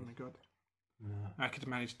 Yeah. Oh my god. I could have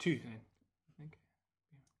managed 2 then, I think.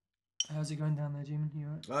 How's it going down there, Jim? You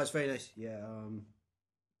alright? Oh, it's very nice. Yeah,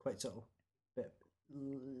 quite subtle. Bit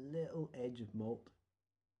little edge of malt,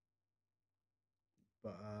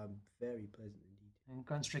 but very pleasant indeed. And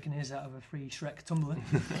Grant's drinking his out of a free Shrek tumbler,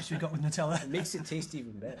 which we got with Nutella. It makes it taste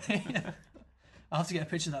even better. Yeah. I'll have to get a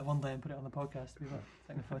picture of that one day and put it on the podcast. We've got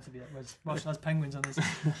taking a photo of it. Whereas Marshall has penguins on this.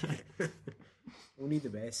 Only the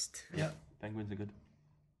best. Yeah. Penguins are good.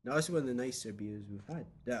 No, it's one of the nicer beers we've had.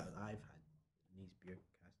 That I've had in these beer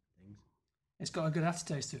cast things. It's got a good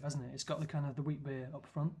aftertaste to it, hasn't it? It's got the kind of the wheat beer up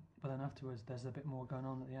front, but then afterwards there's a bit more going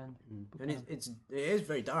on at the end. But And kind it is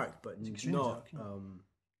very dark, but It's extremely not dark, yeah.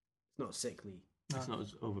 it's not sickly. No, It's not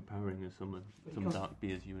as overpowering as some can't- dark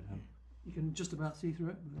beers you would have. you can just about see through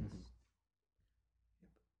it. But it's,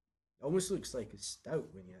 It almost looks like a stout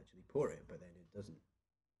when you actually pour it, but then it doesn't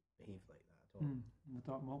behave like that at all. and the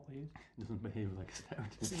dark malt they use. It doesn't behave like a stout.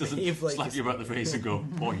 It Doesn't doesn't behave like slap a you about the face and go,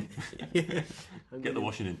 point. I'm Get the gonna-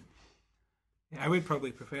 washing in. Yeah, I would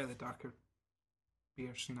probably prefer the darker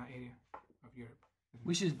beers in that area of Europe. I think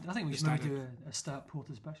we The should maybe standard. do a stout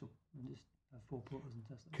porter special and just have 4 porters and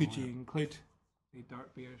test it. Could you include the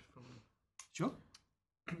dark beers from Sure.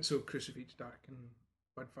 so Crucifix Dark and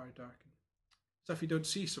Budfire Dark and stuff you don't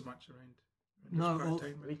see so much around No, this part of well,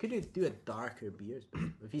 town, We could do a darker beers. But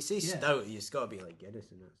if you say Yeah. stout, it's got to be like Guinness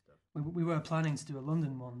and that stuff. We were planning to do a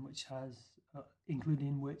London one, which has,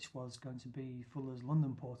 including which was going to be Fuller's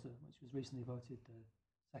London Porter, which was recently voted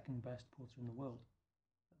the 2nd best porter in the world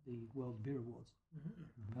at the World Beer Awards.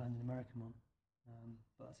 And an American one.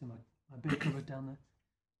 But that's in my beer cupboard down there.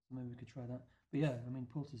 So maybe we could try that. But yeah, I mean,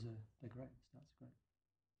 porters they're great. Stouts are great.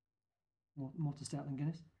 More to stout than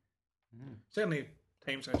Guinness. Certainly,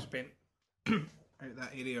 times I've spent out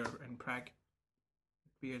that area in Prague,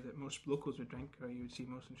 beer that most locals would drink, or you would see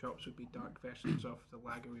most in shops, would be dark versions of the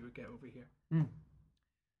lager we would get over here.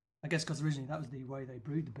 I guess because originally that was the way they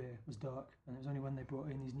brewed the beer, was dark, and it was only when they brought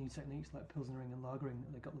in these new techniques like pilsnering and lagering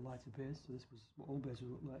that they got the lighter beers. So this was what all beers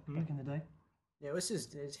would look like back in the day. Yeah, this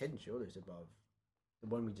is it's head and shoulders above the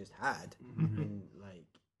one we just had in like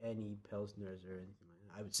any pilsners or anything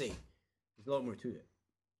like that. I would say there's a lot more to it.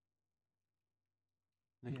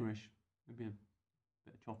 Licorice. Maybe a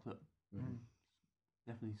bit of chocolate.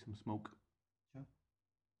 Definitely some smoke.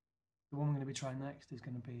 The one we're going to be trying next is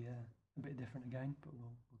going to be a bit different again, but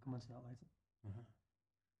we'll come on to that later.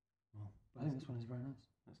 Well, But I think this one is very nice.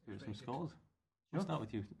 let's give it Very some good. scores. Sure. We'll start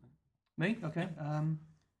with you. Me? Okay.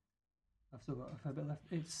 I've still got a fair bit left.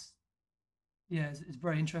 It's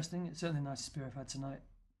very interesting. It's certainly the nicest beer I've had tonight,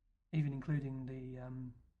 even including the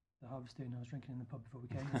Harvestine I was drinking in the pub before we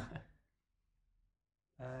came here.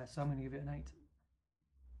 So I'm going to give it an 8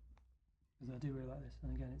 because I do really like this.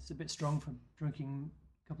 And again, it's a bit strong for drinking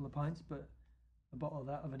a couple of pints, but a bottle of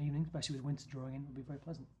that of an evening, especially with winter drawing in, would be very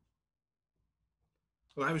pleasant.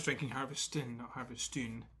 Well, I was drinking Harvestine, not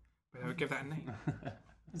Harvestoon, but I would give that a 9.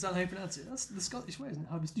 Is that how you pronounce it? That's the Scottish way, isn't it?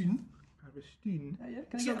 Harvestine. Harvestoon. Yeah.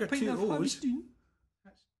 Can It's I not get a got pint 2 of O's. Harvestine?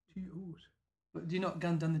 That's 2 O's. But do you not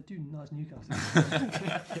gan down the dune? No, it's Newcastle.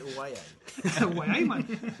 Why? Why, aye, man?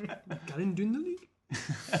 Gan down the league.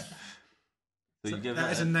 So you give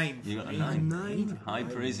That is a 9. You got a A 9. nine. High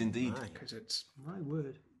praise indeed. Because it's My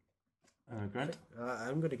word. Grant?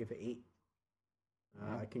 I'm going to give it 8.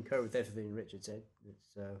 I concur with everything Richard said. It's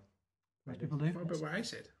Most people do. what about what I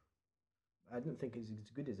said? I don't think it's as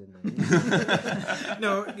good as a 9.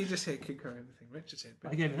 No, you just said concur everything Richard said,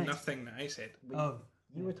 but I gave it an 8. nothing that I said. Oh,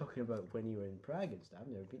 You were talking about when you were in Prague and stuff. I've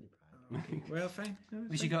never been to Prague. Okay, well, fine. No, it's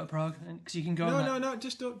we should fine. go to Prague because you can go. No, on no, that. no.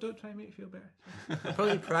 Just don't try and make me feel better.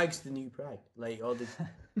 Probably Prague's the new Prague. Like all the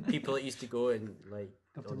people that used to go and like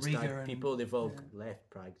Go to all the Riga stag and- people, they've all left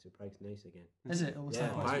Prague, so Prague's nice again. Is it? All the Yeah,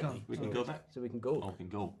 time? apparently. We can go back. So we can go. Oh, we can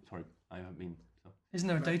go. Sorry, I haven't been. So. Isn't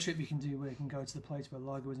there a day trip you can do where you can go to the place where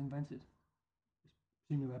lager was invented?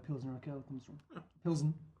 Presumably where Pilsner Urquell comes from.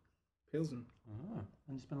 Pilsen. Pilsen. Ah.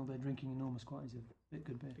 And you spend all day drinking enormous quantities of bit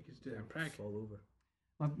good beer. Because do that in Prague. Fall over.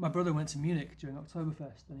 My brother went to Munich during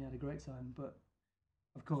Oktoberfest and he had a great time, but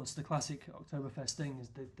of course the classic Oktoberfest thing is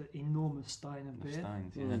the enormous stein of The beer.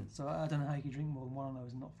 Steins, yeah. Mm. So I don't know how you can drink more than one of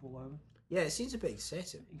those and not fall over. Yeah, it seems a bit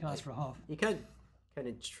excessive. You can't ask for a half. You can't kind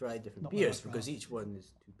of try different Not beers enough, because right. each one is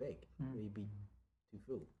too big. Mm. You'd be too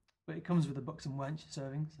full. But it comes with a buxom wench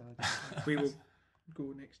serving, so I guess We will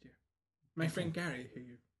go next year. My friend Gary, who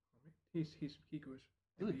he goes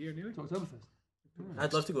every Really? year nearly. it's Oktoberfest.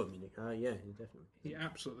 I'd love to go to Munich. Yeah, definitely. He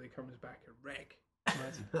absolutely comes back a wreck.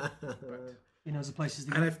 Right. But He knows the places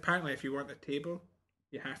to and go. apparently, if you want a table,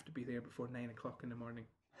 you have to be there before 9 o'clock in the morning.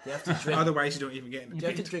 You have to drink. Otherwise, you don't even get in. You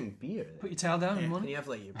have to drink beer. Put your towel down in the Yeah. And morning. you have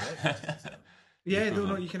like your breakfast and stuff. Yeah, no,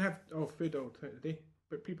 equivalent. you can have food all throughout the day,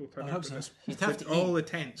 but people turn I up hope with so. this. You'd have to all the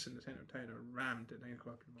tents in the centre of town are rammed at 9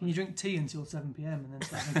 o'clock in the Can you morning. drink tea until 7 p.m. and then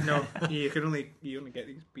start drinking? No, you only get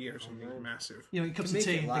these beers and these massive. You know, cups Can of make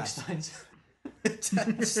tea it in big last. steins.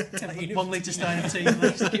 1 litre stein of tea.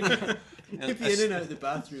 Just keep it- You'd be in and out of the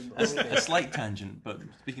bathroom. all day. A slight tangent, but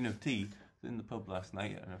speaking of tea, I was in the pub last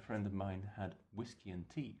night and a friend of mine had whiskey and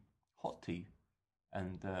tea, hot tea,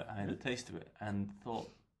 and I had a taste of it and thought,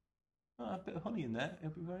 oh, a bit of honey in there,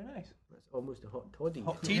 it'll be very nice. That's almost a hot toddy.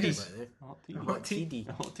 Hot teadies. Right there. A hot tea. A hot teedy.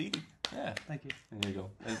 A hot tea. Yeah, Thank you. there you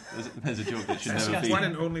go. There's a joke that should That's never the be. one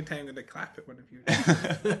and only time that I clap at one of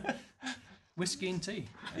you. Whiskey and tea.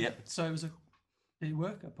 Yep. So it was did it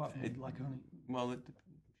work apart from like honey? Well,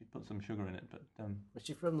 she put some sugar in it, but Was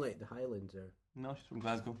she from like the Highlands or? no, she's from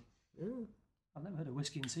Glasgow. Oh, I've never heard of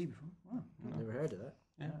whiskey and tea before. Wow. No. never heard of that.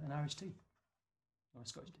 Yeah. An Irish tea. Or a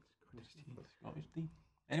Scottish tea. Scottish tea.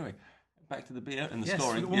 Anyway, back to the beer and the Yes,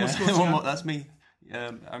 story. we've got one more score to one go. more. That's me.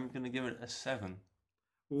 I'm going to give it a 7,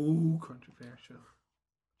 Ooh, controversial.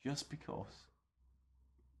 just because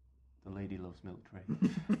the lady loves milk tray.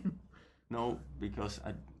 No, because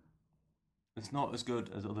it's not as good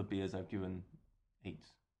as other beers I've given 8s.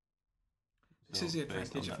 This is the based on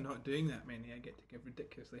advantage of that. not doing that many. I get to give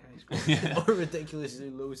ridiculously high scores. Yeah, Or ridiculously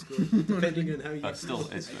low score, depending on how you. but still,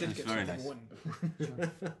 it's I did get very something nice. one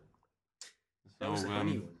before. That was So the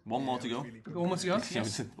honey one. one more to go. Really We've got one more to go. Yeah,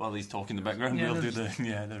 Yes. while he's talking in the background, Yeah, we'll do there's-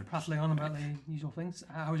 the Prattling on about the usual things.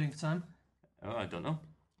 How are we doing for time? Oh, I don't know.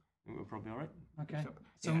 I think we're probably all right. Okay. Stop.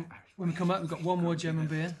 So Yeah, when we come back, we've got one more German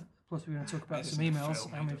beer. beer. Plus, we're going to talk about This some isn't a emails,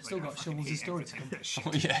 film, and I we've don't still like, got I fucking Shovels' hate story to everything come. about shit.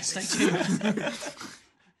 Oh yes. Stay tuned.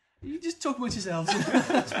 You just talk about yourselves.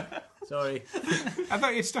 Sorry. I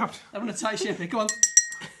thought you'd stopped. I'm on a tight ship here. Come on.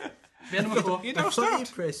 Beer number 4. You I don't thought you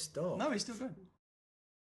stop. pressed stop. No, he's still going.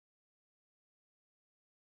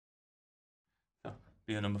 So,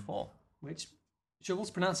 beer number 4. Which,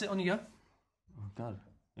 Shovels, pronounce it on you go. Oh God,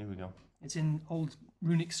 here we go. It's in old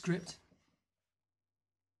runic script.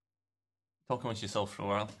 Talk amongst yourself for a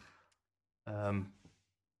while.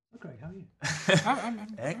 Okay, how are you? I'm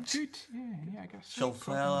Eggs? good. Yeah, I guess. so.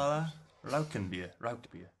 Schulfler Raukenbier.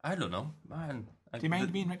 Raukbier. I don't know, man. Do you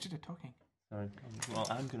mind me and Richard are talking? Sorry. Well,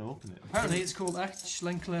 I'm going to open it. Apparently, it's called Acht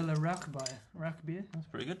Schlenkerle Rauchbier. Rauchbier. That's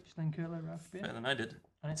pretty good. Schlenkerle Rauchbier. Better than I did.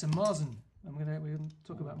 And it's a Marzen. We're gonna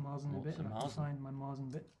talk about Marzen in a What's bit. a I have to Marzen? find my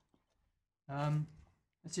Marzen bit.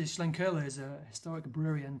 It says Schlenkerle is a historic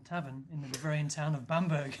brewery and tavern in the Bavarian town of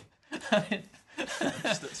Bamberg.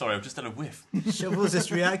 Sorry, I've just had a whiff. Shovels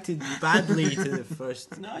has reacted badly to the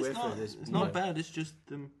first No, it's whiff not. of this. It's beer. not bad. It's just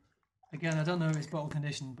Again, I don't know if it's bottle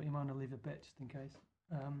condition, but you might want to leave a bit just in case.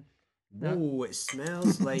 No. Whoa! It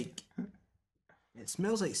smells like. It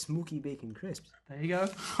smells like smoky bacon crisps. There you go.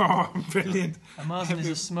 Oh, brilliant. A Marzen is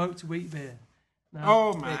a smoked wheat beer. Now,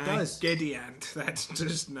 Oh, my does. giddy ant. That's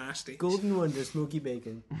just nasty. Golden Wonder smoky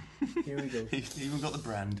bacon. Here we go. He's even got the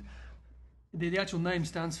brand. the actual name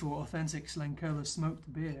stands for Authentic Schlenkerle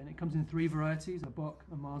Smoked Beer, and it comes in 3 varieties: a Bock,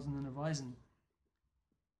 a Marzen, and a Weizen.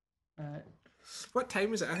 What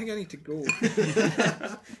time is it? I think I need to go.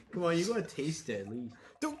 Come on, you gotta taste it at least.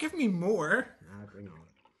 Don't give me more. Ah, bring it on.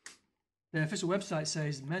 The official website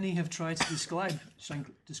says many have tried to describe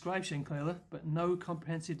Schlenkerle, but no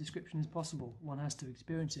comprehensive description is possible. One has to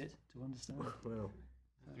experience it to understand. Well,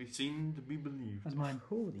 We seem to be believed. That's mine.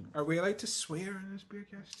 holy. Are we allowed to swear in this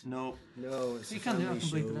beercast? No, No, it's You a can do it, I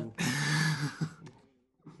family can bleep it show.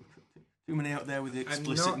 too many out there with the I'm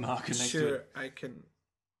explicit not marker next to sure it. I can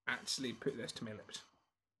actually put this to my lips.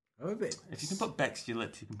 I'm a bit. If you can put Beck's to your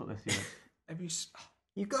lips, you can put this to your lips. Have you?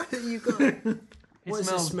 You got it. You got it. What does it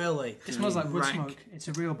smells- smell like? It smells like wood rank. smoke. It's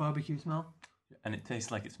a real barbecue smell. And it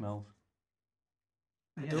tastes like it smells.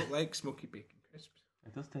 I Yeah. don't like smoky bacon crisps.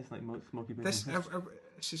 It does taste like smoky bacon. This crisps.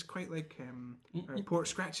 this is quite like Y- y- pork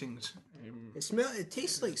scratchings. It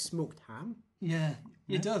tastes like smoked ham Yeah,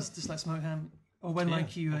 it does, just like smoked ham. Or when Yeah,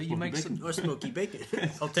 like you or you smoky make bacon. some, or smoky bacon.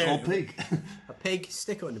 All Alternative. pig. A pig.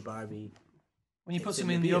 Stick it on the Barbie. when you put It's in some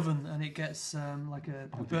the in the beer. oven and it gets like a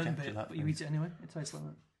Oh, burnt decapture bit, that but you thing. eat it anyway. It tastes like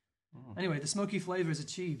that. Oh. Anyway, the smoky flavour is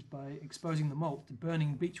achieved by exposing the malt to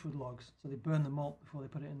burning beechwood logs. So they burn the malt before they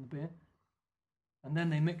put it in the beer, and then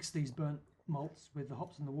they mix these burnt malts with the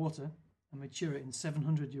hops and the water and mature it in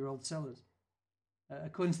 700-year-old cellars.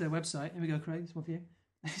 According to their website, here we go, Craig. This one for you.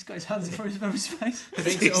 This guy's hands in front of his face.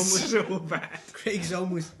 Craig's It's almost. so bad. Craig's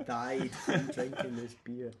almost died from drinking this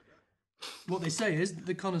beer. What they say is that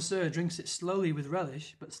the connoisseur drinks it slowly with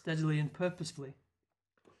relish, but steadily and purposefully.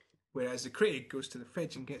 Whereas the Craig goes to the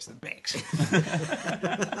fridge and gets the Becks.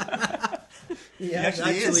 He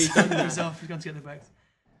actually actually is. done He's that. off. He's gone to get the bags.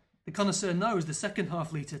 The connoisseur knows the second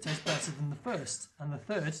half litre tastes better than the first, and the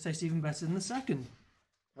third tastes even better than the second.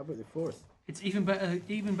 How about the fourth? It's even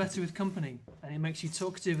better with company, and it makes you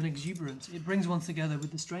talkative and exuberant. It brings one together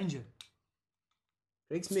with the stranger.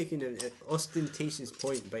 Greg's making an ostentatious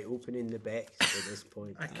point by opening the Beck's at this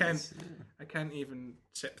point. I can't even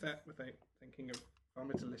sip that without thinking of far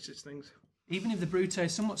more delicious things. Even if the brew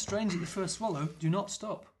tastes somewhat strange at the first swallow, do not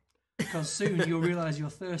stop, because soon you'll realise your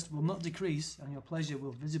thirst will not decrease and your pleasure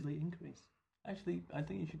will visibly increase. Actually, I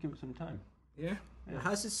think you should give it some time. Yeah. It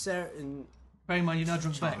has a certain... Bearing in mind you've now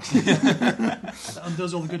drunk Beck's. That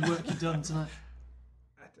undoes all the good work you've done tonight.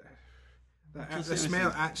 The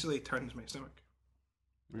smell actually turns my stomach.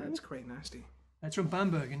 Really? That's quite nasty. It's from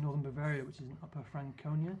Bamberg in northern Bavaria, which is in Upper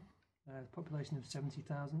Franconia. Population of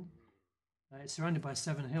 70,000. It's surrounded by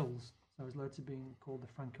 7 hills, so it's later being called the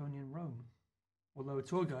Franconian Rome. Although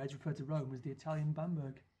tour guides refer to Rome as the Italian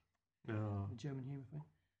Bamberg, Oh. a German humour thing.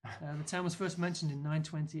 The town was first mentioned in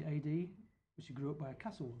 920 AD, which grew up by a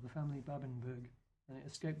castle of the family Babenberg, and it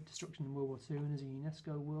escaped destruction in World War II and is a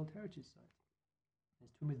UNESCO World Heritage Site.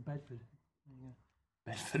 It's twinned with Bedford. There you go.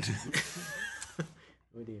 Bedford.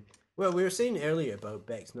 Oh dear. Well, we were saying earlier about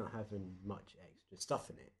Beck's not having much extra stuff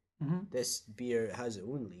in it. Mm-hmm. This beer has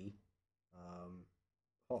only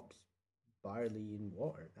hops, barley, and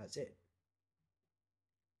water. That's it.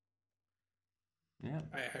 Yeah.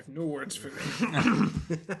 I have no words for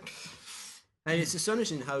it. And it's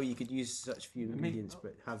astonishing how you could use such few ingredients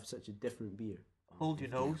but have such a different beer. Hold your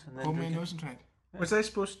nose and then Hold my drink it. nose and try it. Was I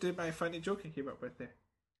supposed to do my funny joke I came up with there?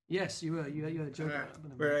 Yes, you were. You had a joke about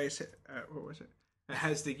it. Where I said, what was it? It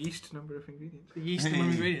has the yeast number of ingredients. The yeast and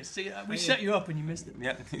ingredients. See, we set you up and you missed it.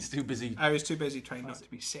 Yeah, he's too busy. I was too busy trying not to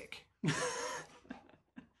be sick.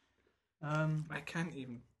 I can't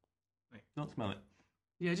even. Don't smell it.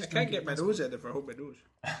 Yeah, I just can't drink get it. my nose in if I hold my nose.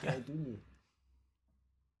 Yeah, do you?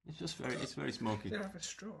 It's very smoky. I have a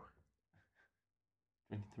straw.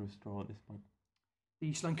 Drinking through a straw at this point.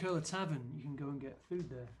 The Schlankerla Tavern, you can go and get food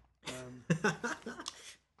there.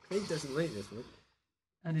 Craig doesn't like this one.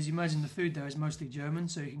 And as you imagine, the food there is mostly German,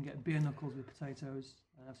 so you can get beer knuckles with potatoes.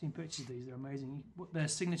 And I've seen pictures of these; they're amazing. Their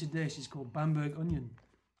signature dish is called Bamberg onion,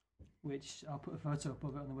 which I'll put a photo up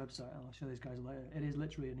of it on the website, and I'll show these guys later. It is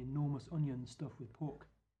literally an enormous onion stuffed with pork,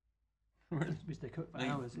 which they cook for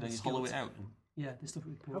hours. They in hollow it skillets. out. Yeah, they stuff it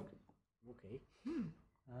with pork. Okay.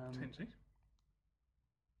 Sounds nice.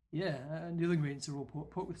 Yeah, and the other ingredients are all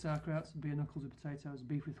pork with sauerkraut, beer knuckles with potatoes,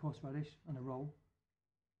 beef with horseradish, and a roll,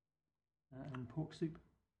 and pork soup.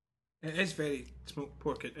 It is very smoked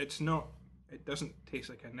pork. It's not. It doesn't taste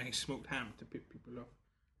like a nice smoked ham to put people off.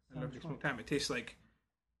 I love smoked ham. It tastes like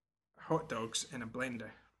hot dogs in a blender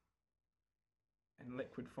in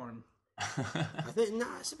liquid form. I think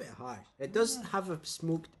it's a bit harsh. It does have a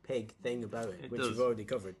smoked pig thing about it, which does. we've already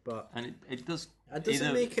covered, but And it does. it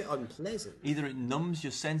doesn't make it unpleasant. Either it numbs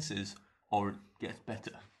your senses or it gets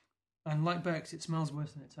better. And like Beck's, it smells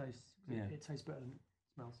worse than it tastes. Yeah. It tastes better than it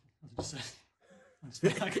smells, as I just said.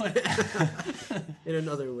 Exactly. In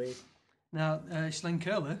another way. Now,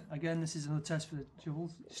 Schlenkerla, again, this is another test for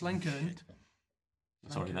Jules. Schlenkern.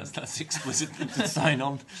 Sorry, that's explicit to sign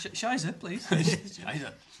on. Scheiße, please.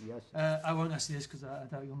 Scheiße. Yes. I won't ask you this because I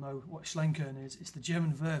doubt you'll know what Schlenkern is. It's the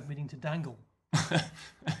German verb meaning to dangle. And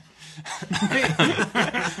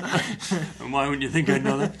why wouldn't you think I'd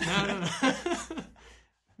know that?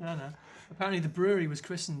 No. Apparently, the brewery was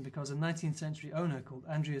christened because a 19th century owner called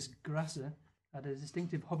Andreas Grasser had a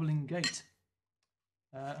distinctive hobbling gait.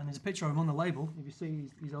 And there's a picture of him on the label. If you see,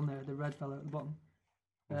 he's on there, the red fellow at the bottom.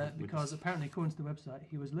 Because apparently, according to the website,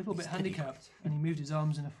 he was a little bit handicapped and he moved his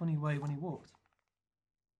arms in a funny way when he walked.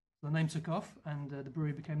 So the name took off, and the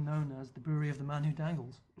brewery became known as the Brewery of the Man Who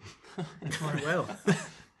Dangles. Well.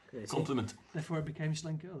 Compliment. Therefore, it became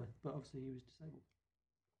Schlenkerla, but obviously he was disabled.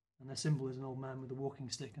 And their symbol is an old man with a walking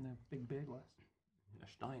stick and a big beer glass. A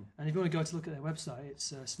Stein. And if you want to go to look at their website,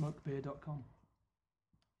 it's smokebeer.com.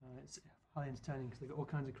 It's highly entertaining because they've got all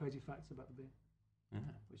kinds of crazy facts about the beer,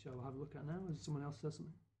 which I will have a look at now as someone else says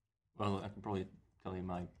something. Well, I can probably tell you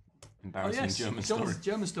my embarrassing German John's story.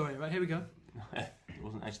 German story, right, here we go. It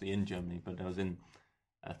wasn't actually in Germany, but I was in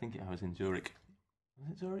Zurich.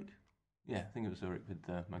 Was it Zurich? Yeah, I think it was Zurich with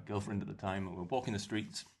my girlfriend at the time. And we were walking the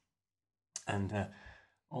streets, and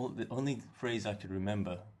the only phrase I could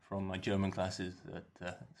remember from my German classes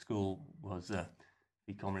at school was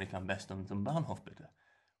 "Wie komme ich am besten zum Bahnhof bitte?"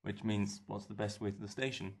 which means "What's the best way to the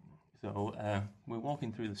station?" So we're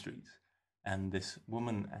walking through the streets, and this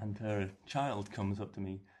woman and her child comes up to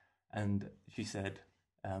me, and she said,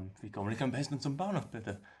 "Wie komme ich am besten zum Bahnhof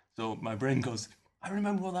bitte?" So my brain goes, "I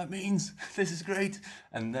remember what that means. This is great."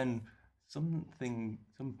 And then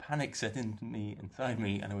some panic set into me, inside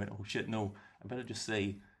me, and I went, oh shit, no, I better just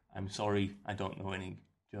say, I'm sorry, I don't know any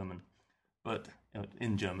German. But,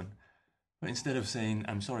 in German. But instead of saying,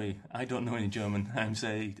 I'm sorry, I don't know any German,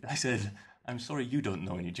 I said, I'm sorry you don't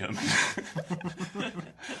know any German.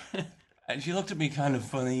 And she looked at me kind of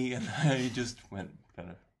funny, and I just went kind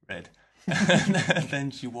of red. And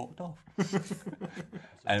then she walked off.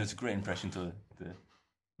 And it was a great impression to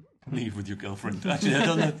leave with your girlfriend. Actually,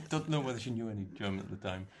 I don't know whether she knew any German at the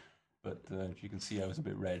time, but you can see I was a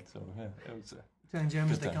bit red. So yeah, it was. Telling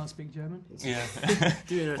Germans good they time. can't speak German. Yeah.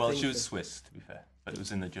 Doing her Well, thing she was for- Swiss, to be fair, but it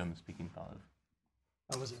was in the German-speaking part of.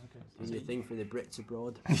 Oh, was it? Okay. doing your thing for the Brits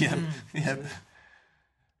abroad. Yeah, yeah. So,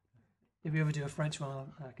 if you ever do a French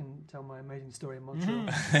one, I can tell my amazing story in Montreal.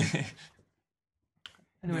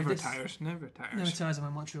 Anyway, never this tires. Never tires. never tires of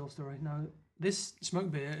my Montreal story. Now, this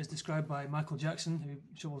smoke beer is described by Michael Jackson, who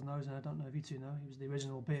Shoals knows, and I don't know if you two know. He was the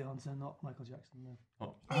original beer hunter, not Michael Jackson, the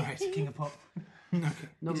Oh, Alright. king of pop. Okay.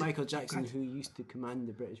 Not Michael Jackson, who used to command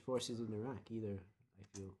the British forces in Iraq either. I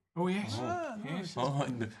feel. Oh yes. Ah, no, Yes. it's oh,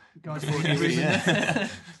 and God, yeah.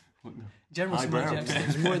 General Smoke Eyebrow. Jackson.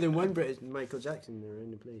 There's more than one British Michael Jackson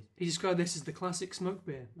around the place. He described this as the classic smoke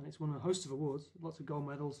beer, and it's won a host of awards, lots of gold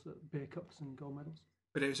medals, beer cups and gold medals.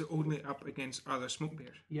 But it was only up against other smoke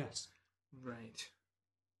beers. Yes, Right.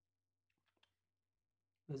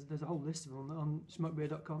 there's a whole list of them on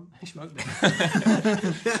smokebeer.com. Smoke beer.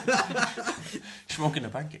 Smoking a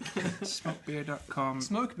pancake. Smokebeer.com.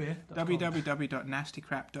 Smokebeer.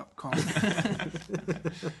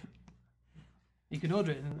 www.nastycrap.com. You can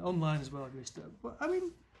order it online as well. But I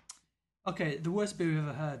mean, okay, the worst beer we've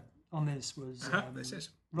ever had on this was This is.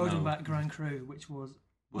 Rodenbach Grand Cru, which was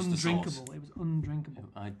What's the undrinkable. sauce? It was undrinkable.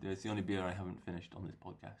 It's the only beer I haven't finished on this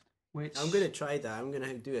podcast. Which I'm going to try that. I'm going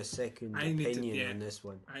to do a second I need to- opinion yeah. on this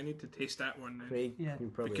one. I need to taste that one now. Craig Yeah.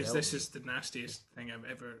 can probably Because help this me. is the nastiest thing I've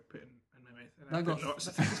ever put in my mouth. And That I've put got- lots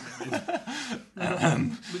of things in my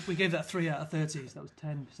mouth. we gave that 3 out of 30, so that was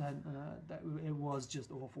 10%, and it was just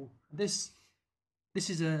awful. This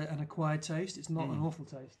is an acquired taste. It's not an awful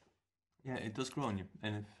taste. Yeah, it does grow on you.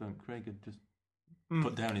 And if Craig had just Mm.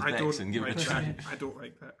 put down his I Bex don't and give it a like try. that. I don't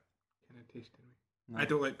like that kind of taste in me. No. I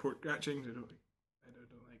don't like pork scratchings. I don't like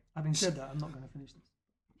Having said that, I'm not going to finish this.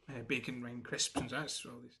 bacon rind crisps and that's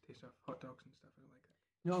all these taste of hot dogs and stuff. I don't like that.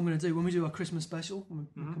 You know what I'm going to do? When we do our Christmas special, when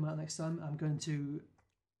we come out next time, I'm going to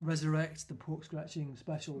resurrect the pork scratching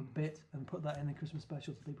special bit and put that in the Christmas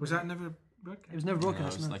special to people. Was that never broadcast? It was never No,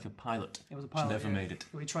 broadcast. it was no. like a pilot. It was a Which pilot. never yeah. made it,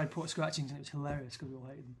 We tried pork scratchings and it was hilarious because we all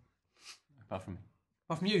hated them. apart from me.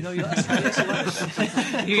 Apart from you, no, you actually liked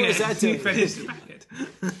it. You was that you to- finished the packet.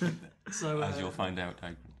 So As you'll find out,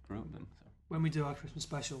 I grew up them. So. when we do our Christmas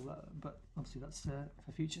special, but obviously that's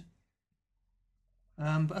for future.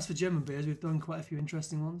 But as for German beers, we've done quite a few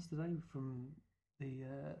interesting ones today, from the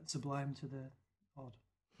sublime to the odd.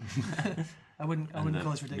 I wouldn't And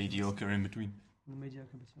call this ridiculous. mediocre in between. And the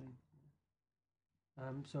mediocre between.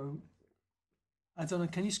 So I don't know.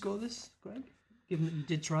 Can you score this, Greg? Given that you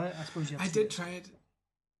did try it, I suppose you have I to did try it.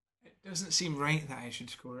 It doesn't seem right that I should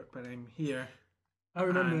score it, but I'm here. I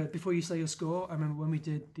remember before you say your score. I remember when we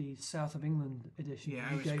did the South of England edition. Yeah,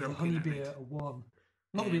 I you was gave the grumpy honey that beer night. a 1.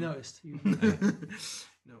 Not that we noticed. You,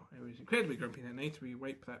 No, I was incredibly grumpy that night. We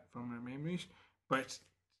wiped that from our memories. But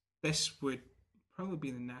this would probably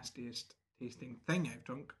be the nastiest tasting thing I've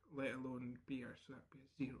drunk, let alone beer. So that'd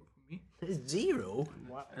be a 0 for me. It's 0?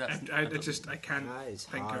 I can't That is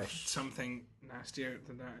think of harsh. something nastier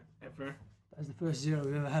than that ever. that was the first 0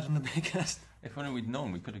 we've ever had on the Beercast. If only we'd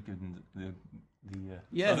known, we could have given the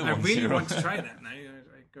Yeah, other I one really 0. want to try that now.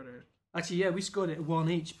 I gotta. Actually, yeah, we scored it at 1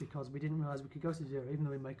 each because we didn't realise we could go to 0, even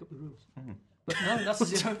though we make up the rules. But no, that's a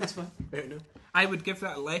 0. That's fine. Fair enough. I would give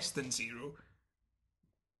that less than 0.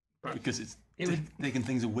 But because it's It would- taking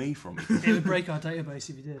things away from me. It would break our database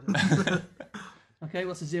if you did. Okay,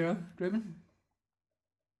 what's a 0, Gribben?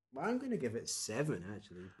 Well, I'm going to give it 7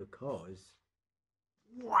 actually because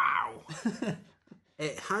wow.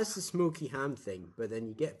 it has the smoky ham thing, but then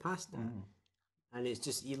you get past that. And it's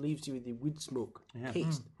just, it leaves you with the wood smoke Yeah.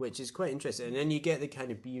 taste, which is quite interesting. And then you get the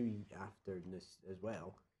kind of beery afterness as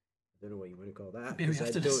well. I don't know what you want to call that. Beery 'cause I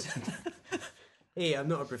afterness. don't- Hey, I'm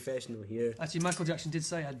not a professional here. Actually, Michael Jackson did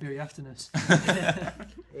say I had beery afterness.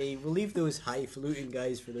 Hey, we'll leave those highfalutin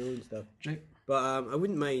guys for their own stuff. Drink. But I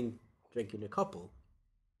wouldn't mind drinking a couple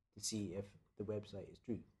to see if the website is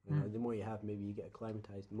true. You know, the more you have, maybe you get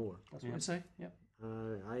acclimatized more. That's what I'd say. Yep.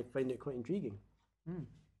 I find it quite intriguing.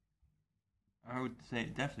 I would say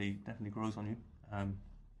it definitely grows on you.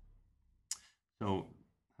 So,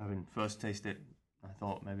 having first tasted it, I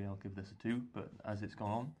thought maybe I'll give this a 2, but as it's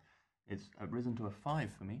gone on, it's risen to a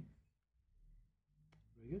 5 for me.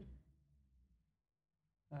 Very good.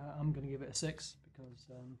 I'm going to give it a 6 because,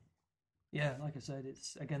 yeah, like I said,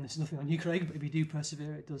 it's again, this is nothing on you, Craig, but if you do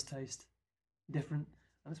persevere, it does taste different.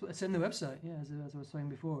 And that's what it's in the website. Yeah, as I was saying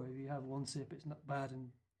before, if you have 1 sip, it's not bad,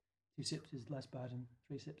 and 2 sips is less bad, and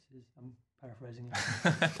 3 sips is, I'm paraphrasing it.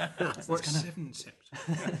 What's 7 sips?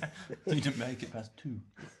 You didn't make it past 2.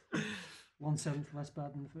 1/7 less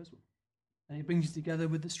bad than the first one. And it brings you together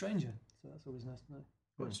with the stranger, so that's always nice to know.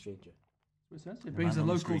 What stranger? That's what it says. It brings the man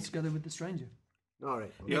on the local street. together with the stranger. All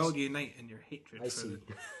right. You all unite in your hatred I for see.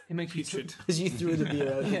 It makes you putrid. Because you threw the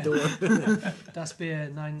beer out Yeah. the door. Das Bier,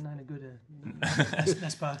 nein a gute.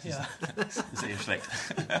 Nespa, yeah. Sehr schlecht.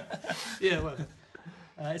 Yeah, well,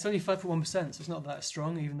 it's only 5.1%, so it's not that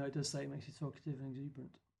strong, even though it does say it makes you talkative and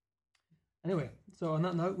exuberant. Anyway, so on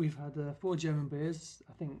that note, we've had 4 German beers.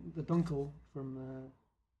 I think the Dunkel from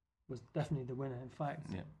was definitely the winner. In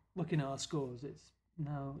fact, Yeah. looking at our scores, it's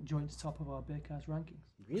now joint top of our Beercast rankings.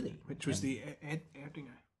 Really? Which was the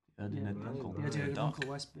Erdinger. Erdinger Yeah, Dunkel. The idea of Dark. Dunkel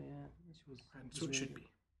West beer, yeah, which was. And was so it really should good. be.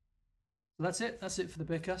 So that's it. That's it for the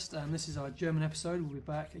Beercast. This is our German episode. We'll be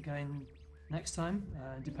back again next time.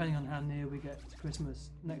 Depending on how near we get to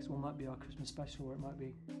Christmas, next one might be our Christmas special, or it might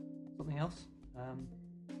be something else.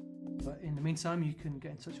 But in the meantime, you can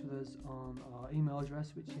get in touch with us on our email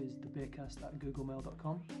address, which is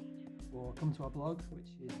thebeercast@googlemail.com, or come to our blog,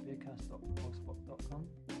 which is beercast.blogspot.com.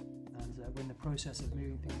 And we're in the process of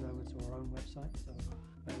moving things over to our own website, so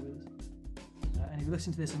bear with us. And if you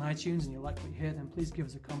listen to this on iTunes and you like what you hear, then please give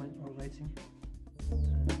us a comment or a rating.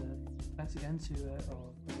 And thanks again to,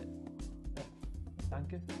 or is it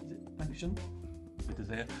Danke? Is it Dankeschön? Bitte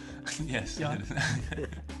sehr. Yes. Yeah.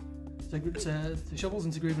 To Shovels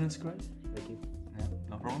and to Grooven and to Craig. Thank you. Yeah,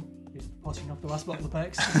 no problem. He's polishing off the last bottle of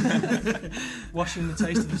Pex, washing the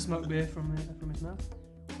taste of the smoked beer from his mouth.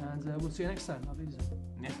 And we'll see you next time. I'll be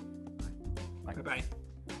Yeah. Bye bye.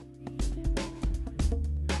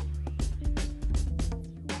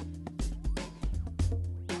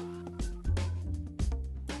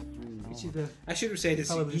 I should have said it's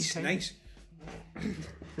Colour was yeast kind. nice.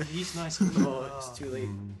 yeast nice. Oh, it's too late.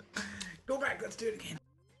 Go back, let's do it again.